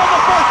score on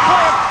the first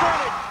play of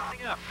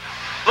scrimmage.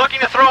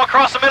 Looking to throw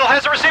across the middle,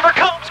 has a receiver,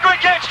 Combs,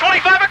 great catch, 25,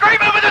 a great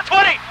move at the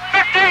 20,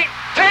 15,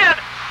 10,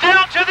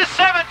 down to the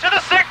 7, to the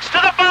 6, to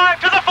the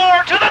 5, to the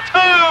 4, to the 2.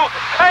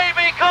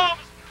 A.B.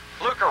 Combs.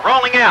 Luker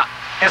rolling out,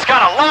 has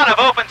got a lot of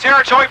open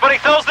territory, but he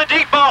throws the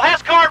deep ball, has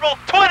Cardwell,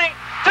 20,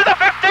 to the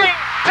 15,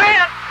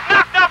 10,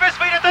 knocked off his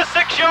feet at the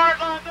 6-yard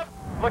line.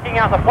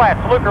 Looking out the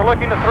flats, Luker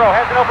looking to throw,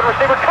 has an open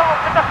receiver,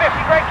 Combs at the 50,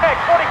 great catch,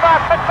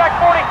 45, touchback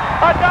 40,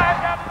 a dive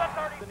down to the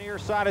 30. The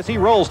near side as he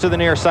rolls to the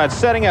near side,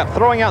 setting up,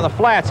 throwing out the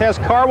flats, has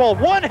Cardwell,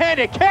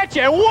 one-handed catch,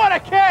 and what a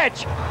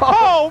catch!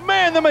 Oh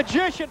man, the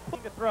magician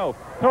to throw.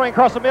 Throwing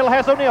across the middle,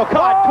 has O'Neal,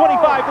 caught,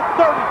 25 to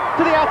 30,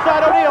 to the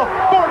outside, O'Neal,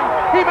 40,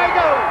 he may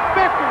go,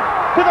 50,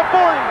 to the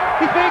 40,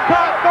 he's being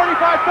caught,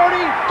 35,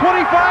 30,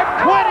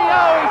 25, 20,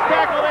 oh, he's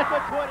tackled at the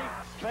 20.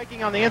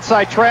 Making on the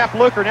inside trap,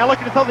 Luker now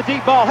looking to throw the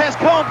deep ball, has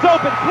Combs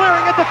open,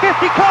 clearing at the 50,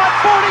 caught,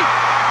 40,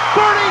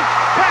 30,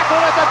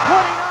 tackled at the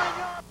 29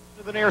 yard.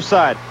 To the near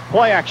side,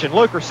 play action,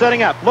 Luker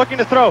setting up, looking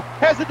to throw,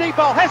 has the deep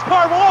ball, has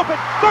Cardwell open,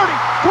 30,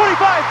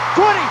 25,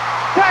 20,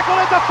 tackled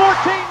at the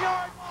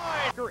 14-yard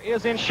line. Luker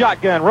is in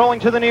shotgun,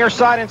 rolling to the near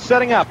side and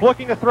setting up,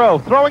 looking to throw,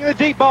 throwing the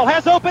deep ball,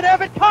 has open,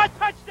 Evett, caught,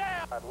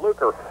 touchdown.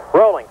 Luker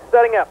rolling,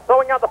 setting up,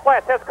 throwing out the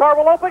flats, has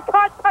Cardwell open,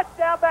 caught,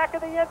 touchdown, back in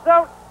the end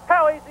zone.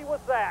 How easy was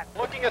that?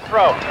 Looking to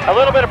throw, a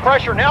little bit of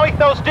pressure, now he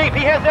throws deep,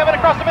 he has Evett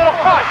across the middle,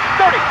 caught,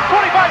 30,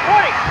 25,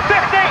 20,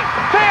 15,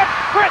 10,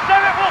 Chris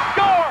Evett will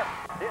score!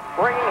 It's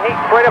bringing heat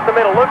straight up the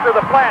middle, Luker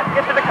the flat,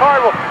 gets it to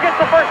Cardwell, gets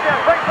the first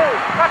down, great move,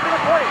 got to the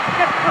 20,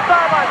 gets to the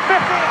sideline,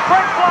 15,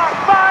 great block,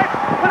 5,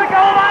 to the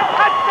goal line,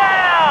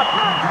 touchdown!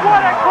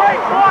 What a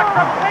great block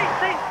from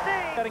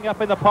KCC! Setting up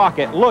in the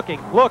pocket,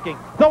 looking,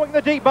 throwing the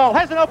deep ball,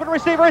 has an open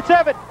receiver, it's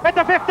Evett, at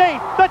the 15,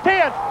 the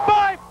 10,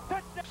 5,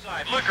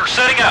 Luker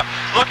setting up,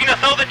 looking to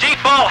throw the deep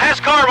ball, has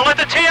Cardwell at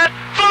the 10,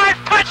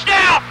 5,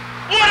 touchdown!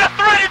 What a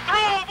threaded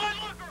throw by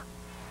Luker!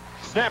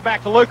 Snap back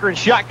to Luker in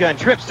shotgun,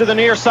 trips to the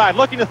near side,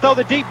 looking to throw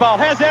the deep ball,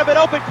 has Evett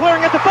open,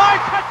 clearing at the 5,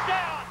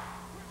 touchdown!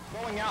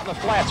 Rolling out in the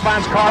flats,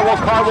 finds Cardwell,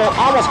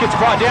 almost gets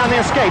brought down,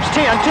 then escapes,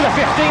 10 to the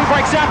 15,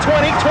 breaks out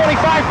 20, 25,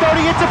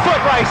 30, it's a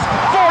foot race,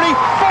 40,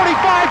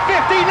 45,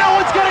 50, no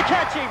one's gonna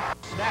catch him!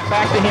 Snap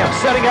back to him,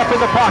 setting up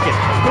in the pocket,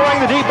 throwing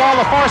the deep ball on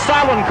the far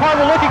sideline,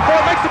 Cardwell looking for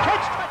it, makes the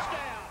catch,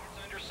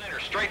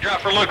 Straight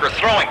drop for Luker,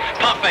 throwing,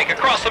 pump fake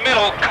across the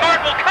middle,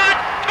 Cardwell cut,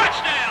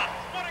 touchdown!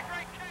 What a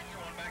great catch!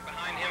 Going back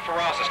behind him for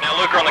Rosses. Now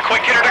Luker on the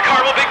quick hitter to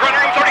Cardwell, big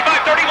runner,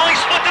 35-30, will he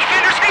split the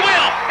defenders? He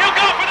will! He'll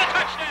go for the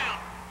touchdown!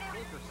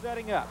 Luker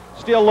setting up,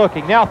 still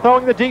looking, now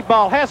throwing the deep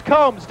ball, has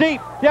Combs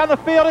deep, down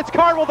the field, it's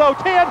Cardwell though,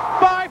 10,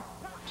 5,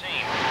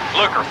 14.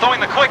 Luker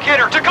throwing the quick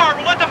hitter to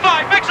Cardwell at the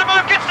 5, makes a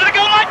move, gets to the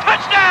goal line,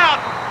 touchdown!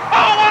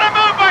 Oh, what a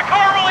move by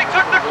Cardwell, he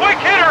took the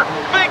quick hitter,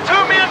 big 2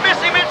 men miss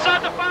him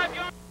inside the 5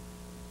 yard.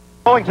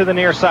 Going to the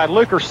near side,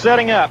 Luker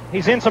setting up.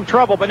 He's in some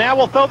trouble, but now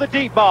we'll throw the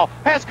deep ball.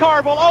 Has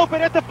Cardwell open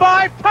at the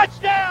 5,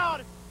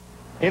 touchdown!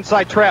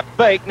 Inside trap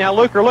fake. Now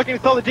Luker looking to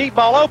throw the deep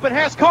ball open.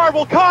 Has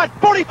Cardwell caught,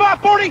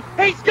 45, 40,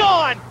 he's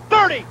gone!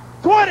 30,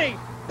 20,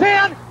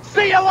 10,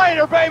 see you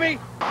later, baby!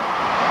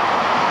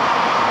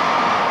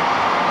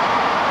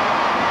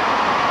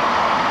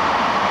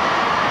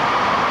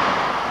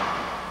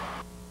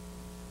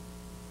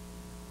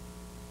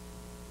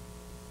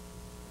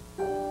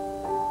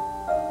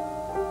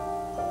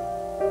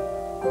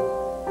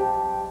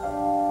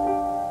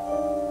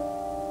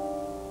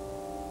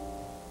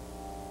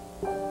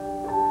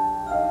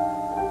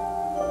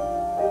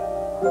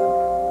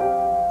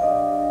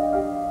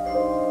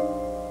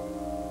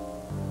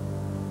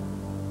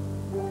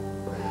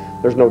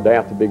 there's no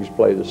doubt the biggest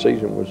play of the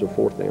season was a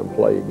 4th down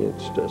play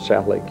against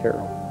South Lake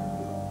Carroll.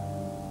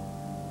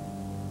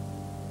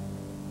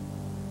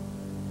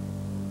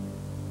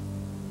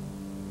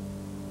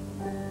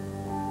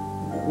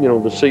 You know,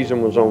 the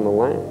season was on the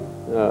line.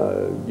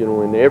 You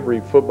know, in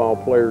every football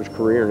player's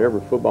career and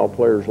every football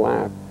player's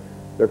life,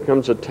 there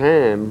comes a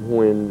time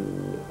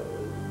when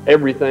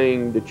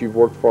everything that you've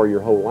worked for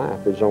your whole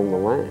life is on the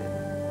line.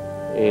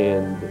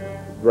 And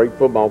great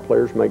football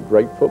players make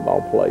great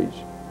football plays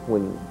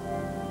when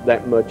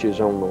that much is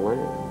on the line.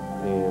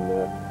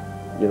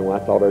 And, you know, I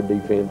thought our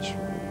defense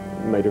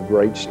made a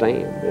great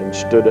stand and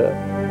stood up.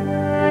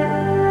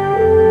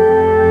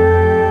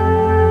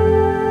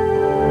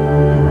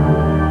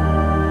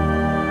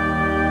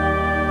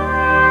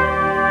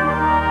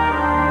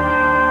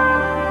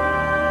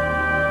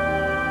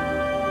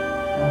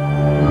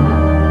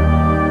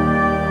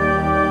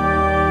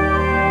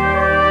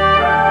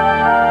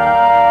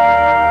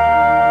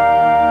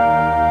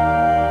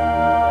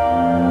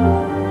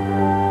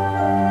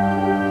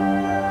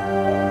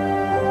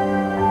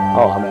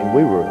 Oh, I mean,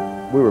 we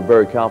were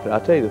very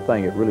confident. I tell you the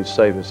thing that really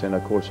saved us, and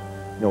of course,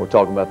 you know, we're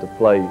talking about the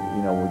play, you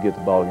know, when we get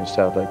the ball against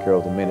South Lake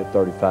Carroll with a minute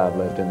 35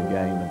 left in the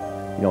game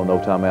and, you know, no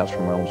timeouts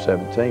from our own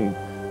 17.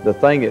 The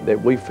thing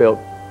that we felt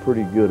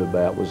pretty good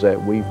about was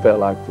that we felt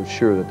like for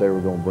sure that they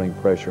were going to bring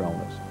pressure on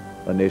us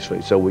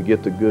initially. So we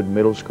get the good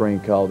middle screen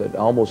call that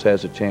almost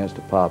has a chance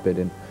to pop it,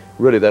 and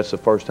really that's the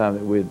first time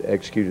that we had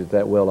executed it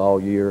that well all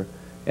year.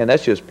 And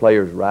that's just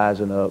players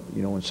rising up,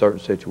 you know, in certain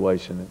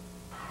situations.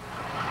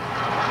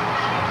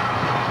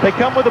 They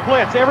come with a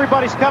blitz.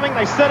 Everybody's coming.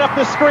 They set up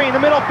the screen.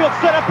 The middle field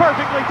set up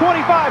perfectly.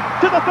 25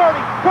 to the 30.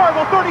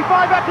 Cardinal 35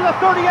 out to the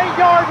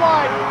 38-yard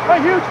line. A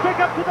huge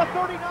pickup to the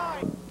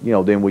 39. You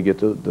know, then we get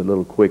the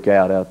little quick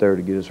out there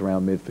to get us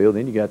around midfield.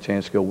 Then you got a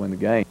chance to go win the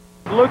game.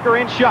 Luker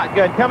in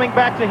shotgun. Coming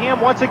back to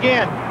him once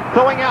again.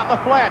 Throwing out in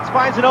the flats.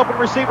 Finds an open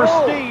receiver,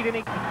 Steed. And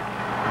he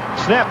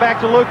snap back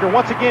to Luker.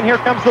 Once again, here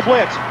comes the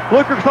blitz.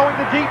 Luker throwing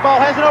the deep ball.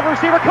 Has an open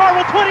receiver.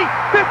 Cardinal 20,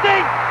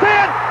 15,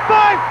 10,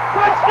 5.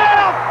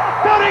 Touchdown.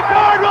 Tony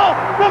Cardinal,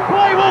 the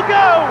play will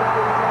go.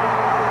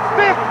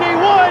 51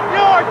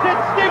 yards, and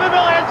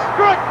Stephenville has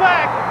struck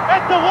back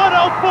at the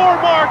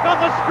 104 mark on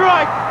the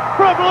strike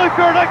from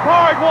Luker to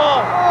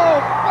Cardinal.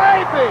 Oh,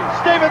 baby!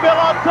 Stephenville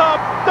on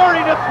top,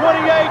 30 to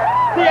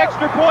 28. The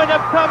extra point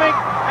upcoming,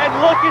 and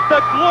look at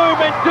the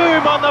gloom and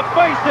doom on the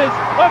faces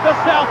of the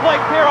South Lake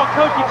Carroll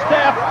coaching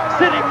staff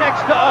sitting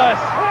next to us.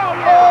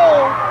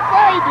 Oh,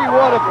 baby,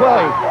 what a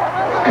play!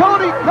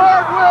 Cody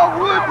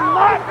Cardwell would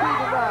not be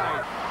denied.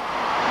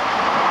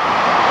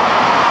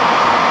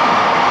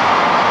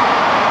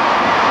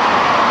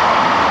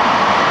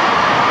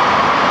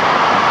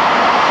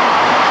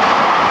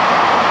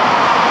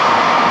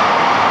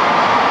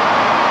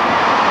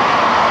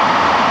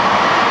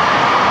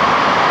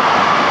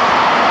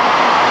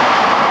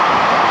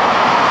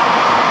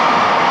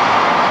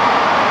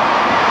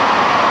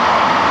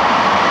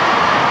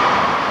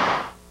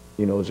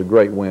 You know, it was a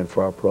great win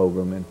for our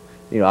program, and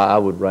you know, I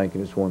would rank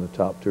it as one of the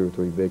top 2 or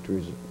 3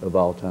 victories of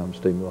all time in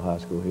Stephenville High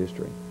School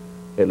history,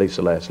 at least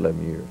the last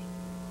 11 years.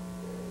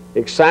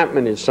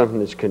 Excitement is something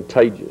that's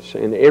contagious,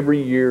 and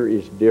every year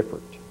is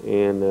different.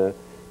 And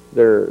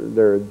there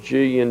are a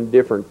jillion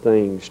different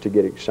things to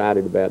get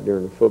excited about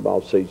during the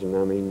football season.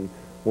 I mean,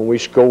 when we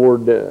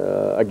scored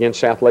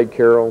against South Lake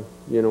Carroll,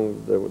 you know,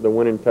 the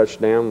winning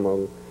touchdown.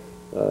 Well,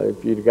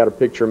 if you'd got a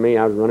picture of me,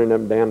 I was running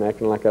up and down,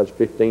 acting like I was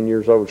 15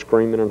 years old,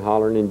 screaming and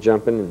hollering and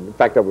jumping. And in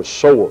fact, I was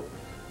sore.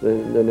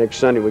 The next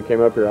Sunday we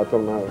came up here, I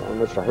told them I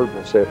must have hurt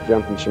myself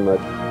jumping so much.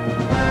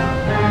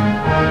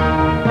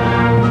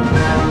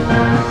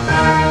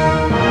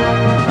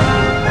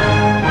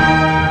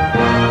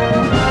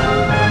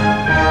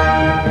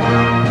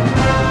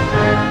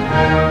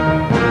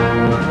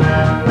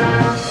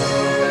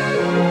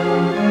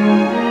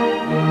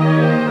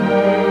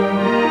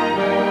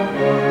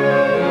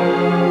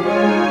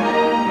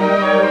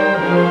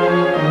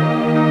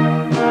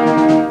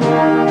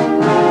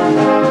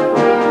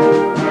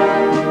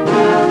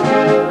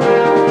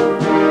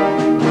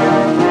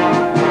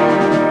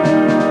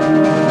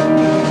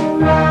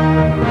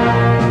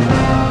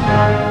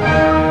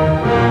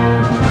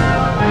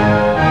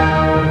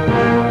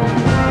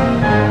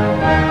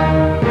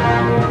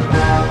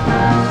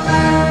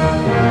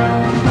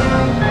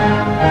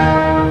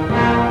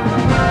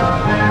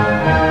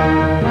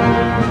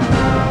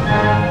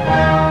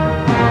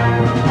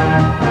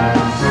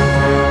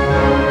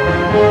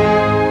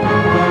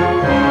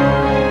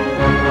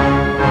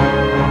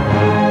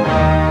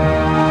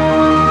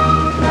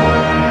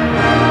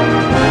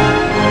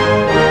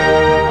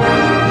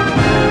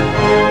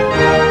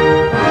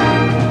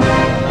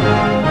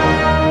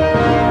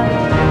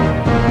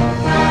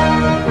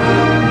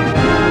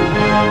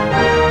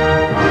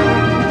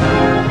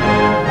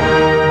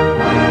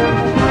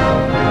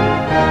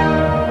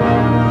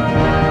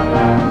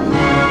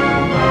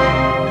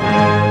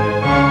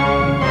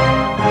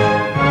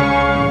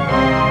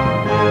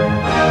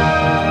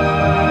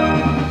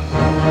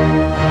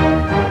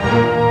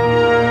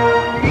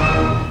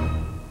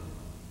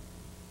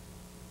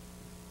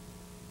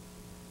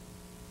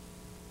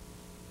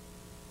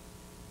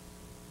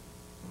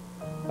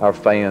 our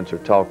fans are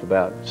talked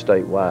about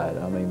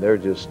statewide. I mean, they're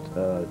just,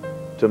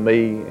 to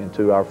me and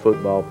to our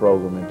football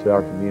program and to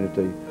our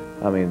community,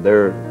 I mean,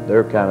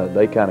 they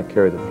kind of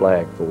carry the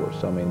flag for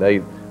us. I mean,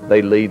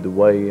 they lead the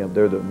way.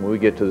 When we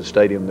get to the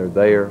stadium, they're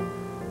there.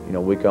 You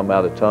know, we come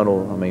out of the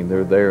tunnel. I mean,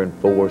 they're there in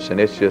force, and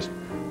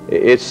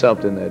it's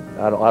something that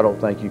I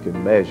don't think you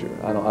can measure.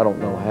 I don't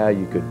know how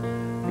you could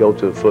go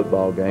to a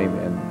football game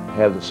and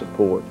have the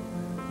support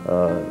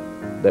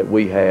that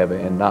we have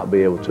and not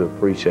be able to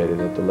appreciate it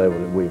at the level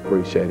that we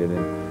appreciate it.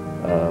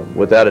 And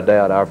without a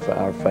doubt, our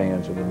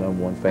fans are the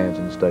 #1 fans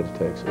in the state of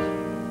Texas.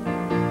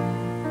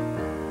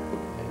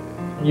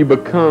 You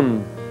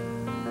become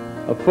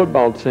a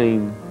football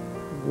team,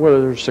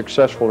 whether they're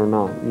successful or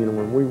not. You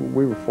know,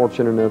 we were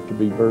fortunate enough to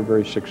be very,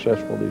 very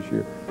successful this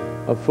year.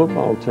 A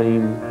football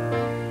team,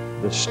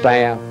 the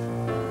staff,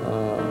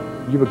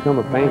 you become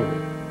a family.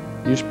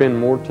 You spend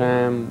more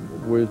time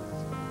with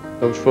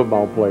those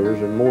football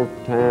players and more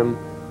time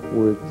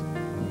with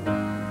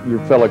your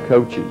fellow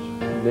coaches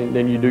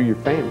than you do your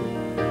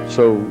family.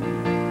 So,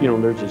 you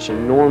know, there's this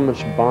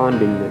enormous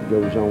bonding that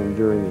goes on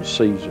during the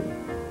season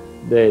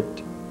that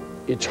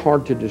it's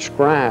hard to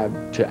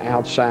describe to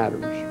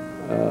outsiders.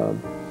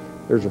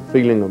 There's a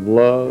feeling of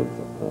love,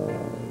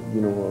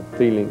 you know, a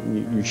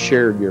feeling you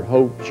shared your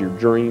hopes, your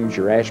dreams,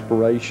 your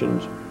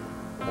aspirations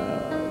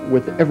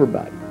with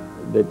everybody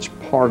that's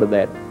part of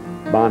that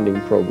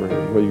bonding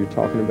program, whether you're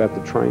talking about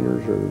the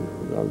trainers or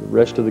the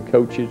rest of the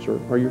coaches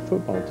or your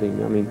football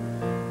team. I mean,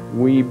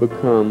 we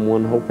become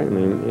one whole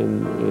family,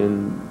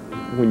 and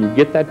when you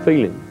get that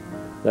feeling,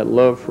 that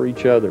love for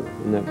each other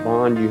and that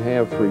bond you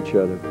have for each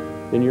other,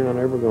 then you're not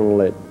ever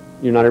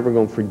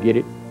going to forget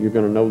it. You're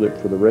going to know that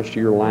for the rest of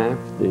your life,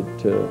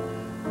 that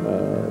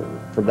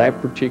for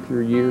that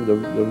particular year,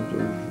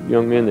 those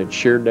young men that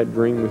shared that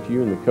dream with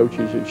you and the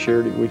coaches that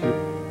shared it with you,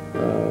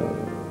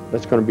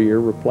 that's going to be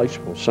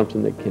irreplaceable,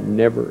 something that can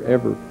never,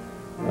 ever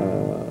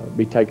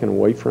be taken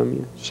away from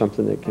you,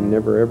 something that can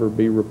never, ever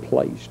be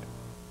replaced.